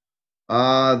numbers.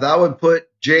 That would put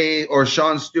Jay or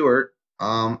Sean Stewart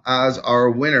as our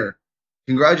winner.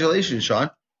 Congratulations, Sean.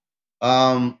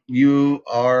 You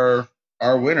are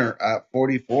our winner at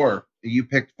 44. You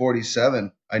picked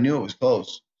 47. I knew it was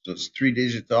close. So it's 3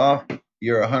 digits off.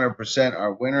 You're 100%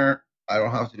 our winner. I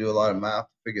don't have to do a lot of math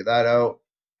to figure that out.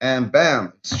 And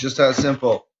bam, it's just that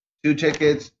simple. 2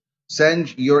 tickets.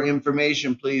 Send your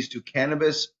information, please, to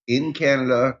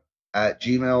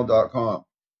cannabisincanada@gmail.com.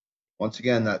 Once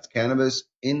again, that's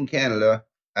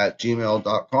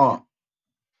cannabisincanada@gmail.com.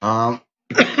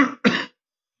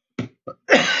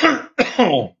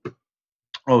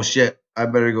 Oh shit, I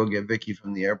better go get Vicky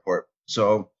from the airport.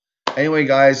 So anyway,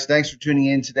 guys, thanks for tuning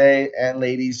in today, and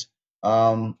ladies.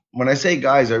 When I say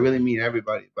guys, I really mean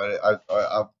everybody. But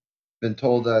I've been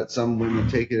told that some women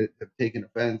have taken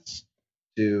offense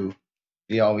to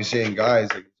me always saying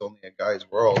guys, like it's only a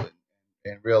guy's world,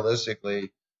 and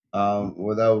realistically,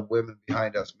 without women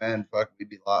behind us men, fuck, we'd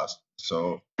be lost.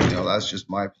 So that's just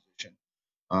my position.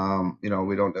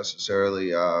 We don't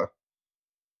necessarily.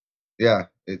 Yeah,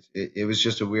 it was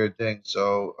just a weird thing.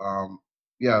 So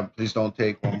yeah, please don't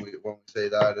take when we say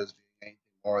that as being anything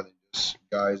more than just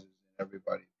guys and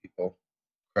everybody, people,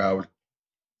 crowd,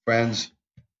 friends.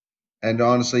 And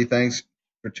honestly, thanks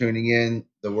for tuning in,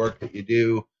 the work that you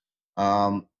do,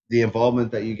 the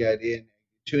involvement that you get in,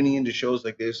 tuning into shows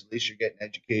like this. At least you're getting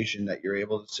education that you're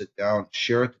able to sit down,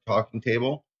 share at the talking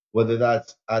table, whether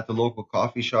that's at the local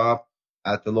coffee shop,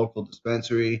 at the local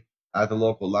dispensary, at the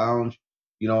local lounge,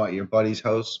 at your buddy's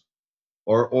house,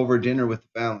 or over dinner with the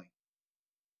family.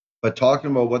 But talking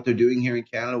about what they're doing here in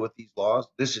Canada with these laws,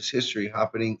 this is history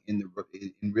happening in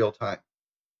real time.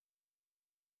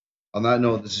 On that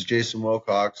note, this is Jason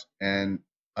Wilcox, and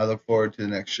I look forward to the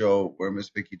next show where Miss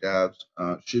Vicky Dabbs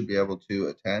should be able to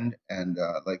attend and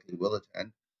likely will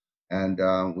attend, and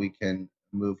we can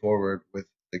move forward with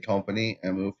the company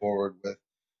and move forward with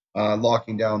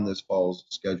locking down this fall's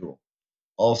schedule.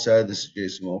 All said, this is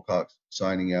Jason Wilcox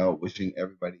signing out, wishing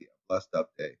everybody a blessed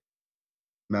up day.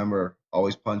 Remember,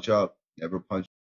 always punch up, never punch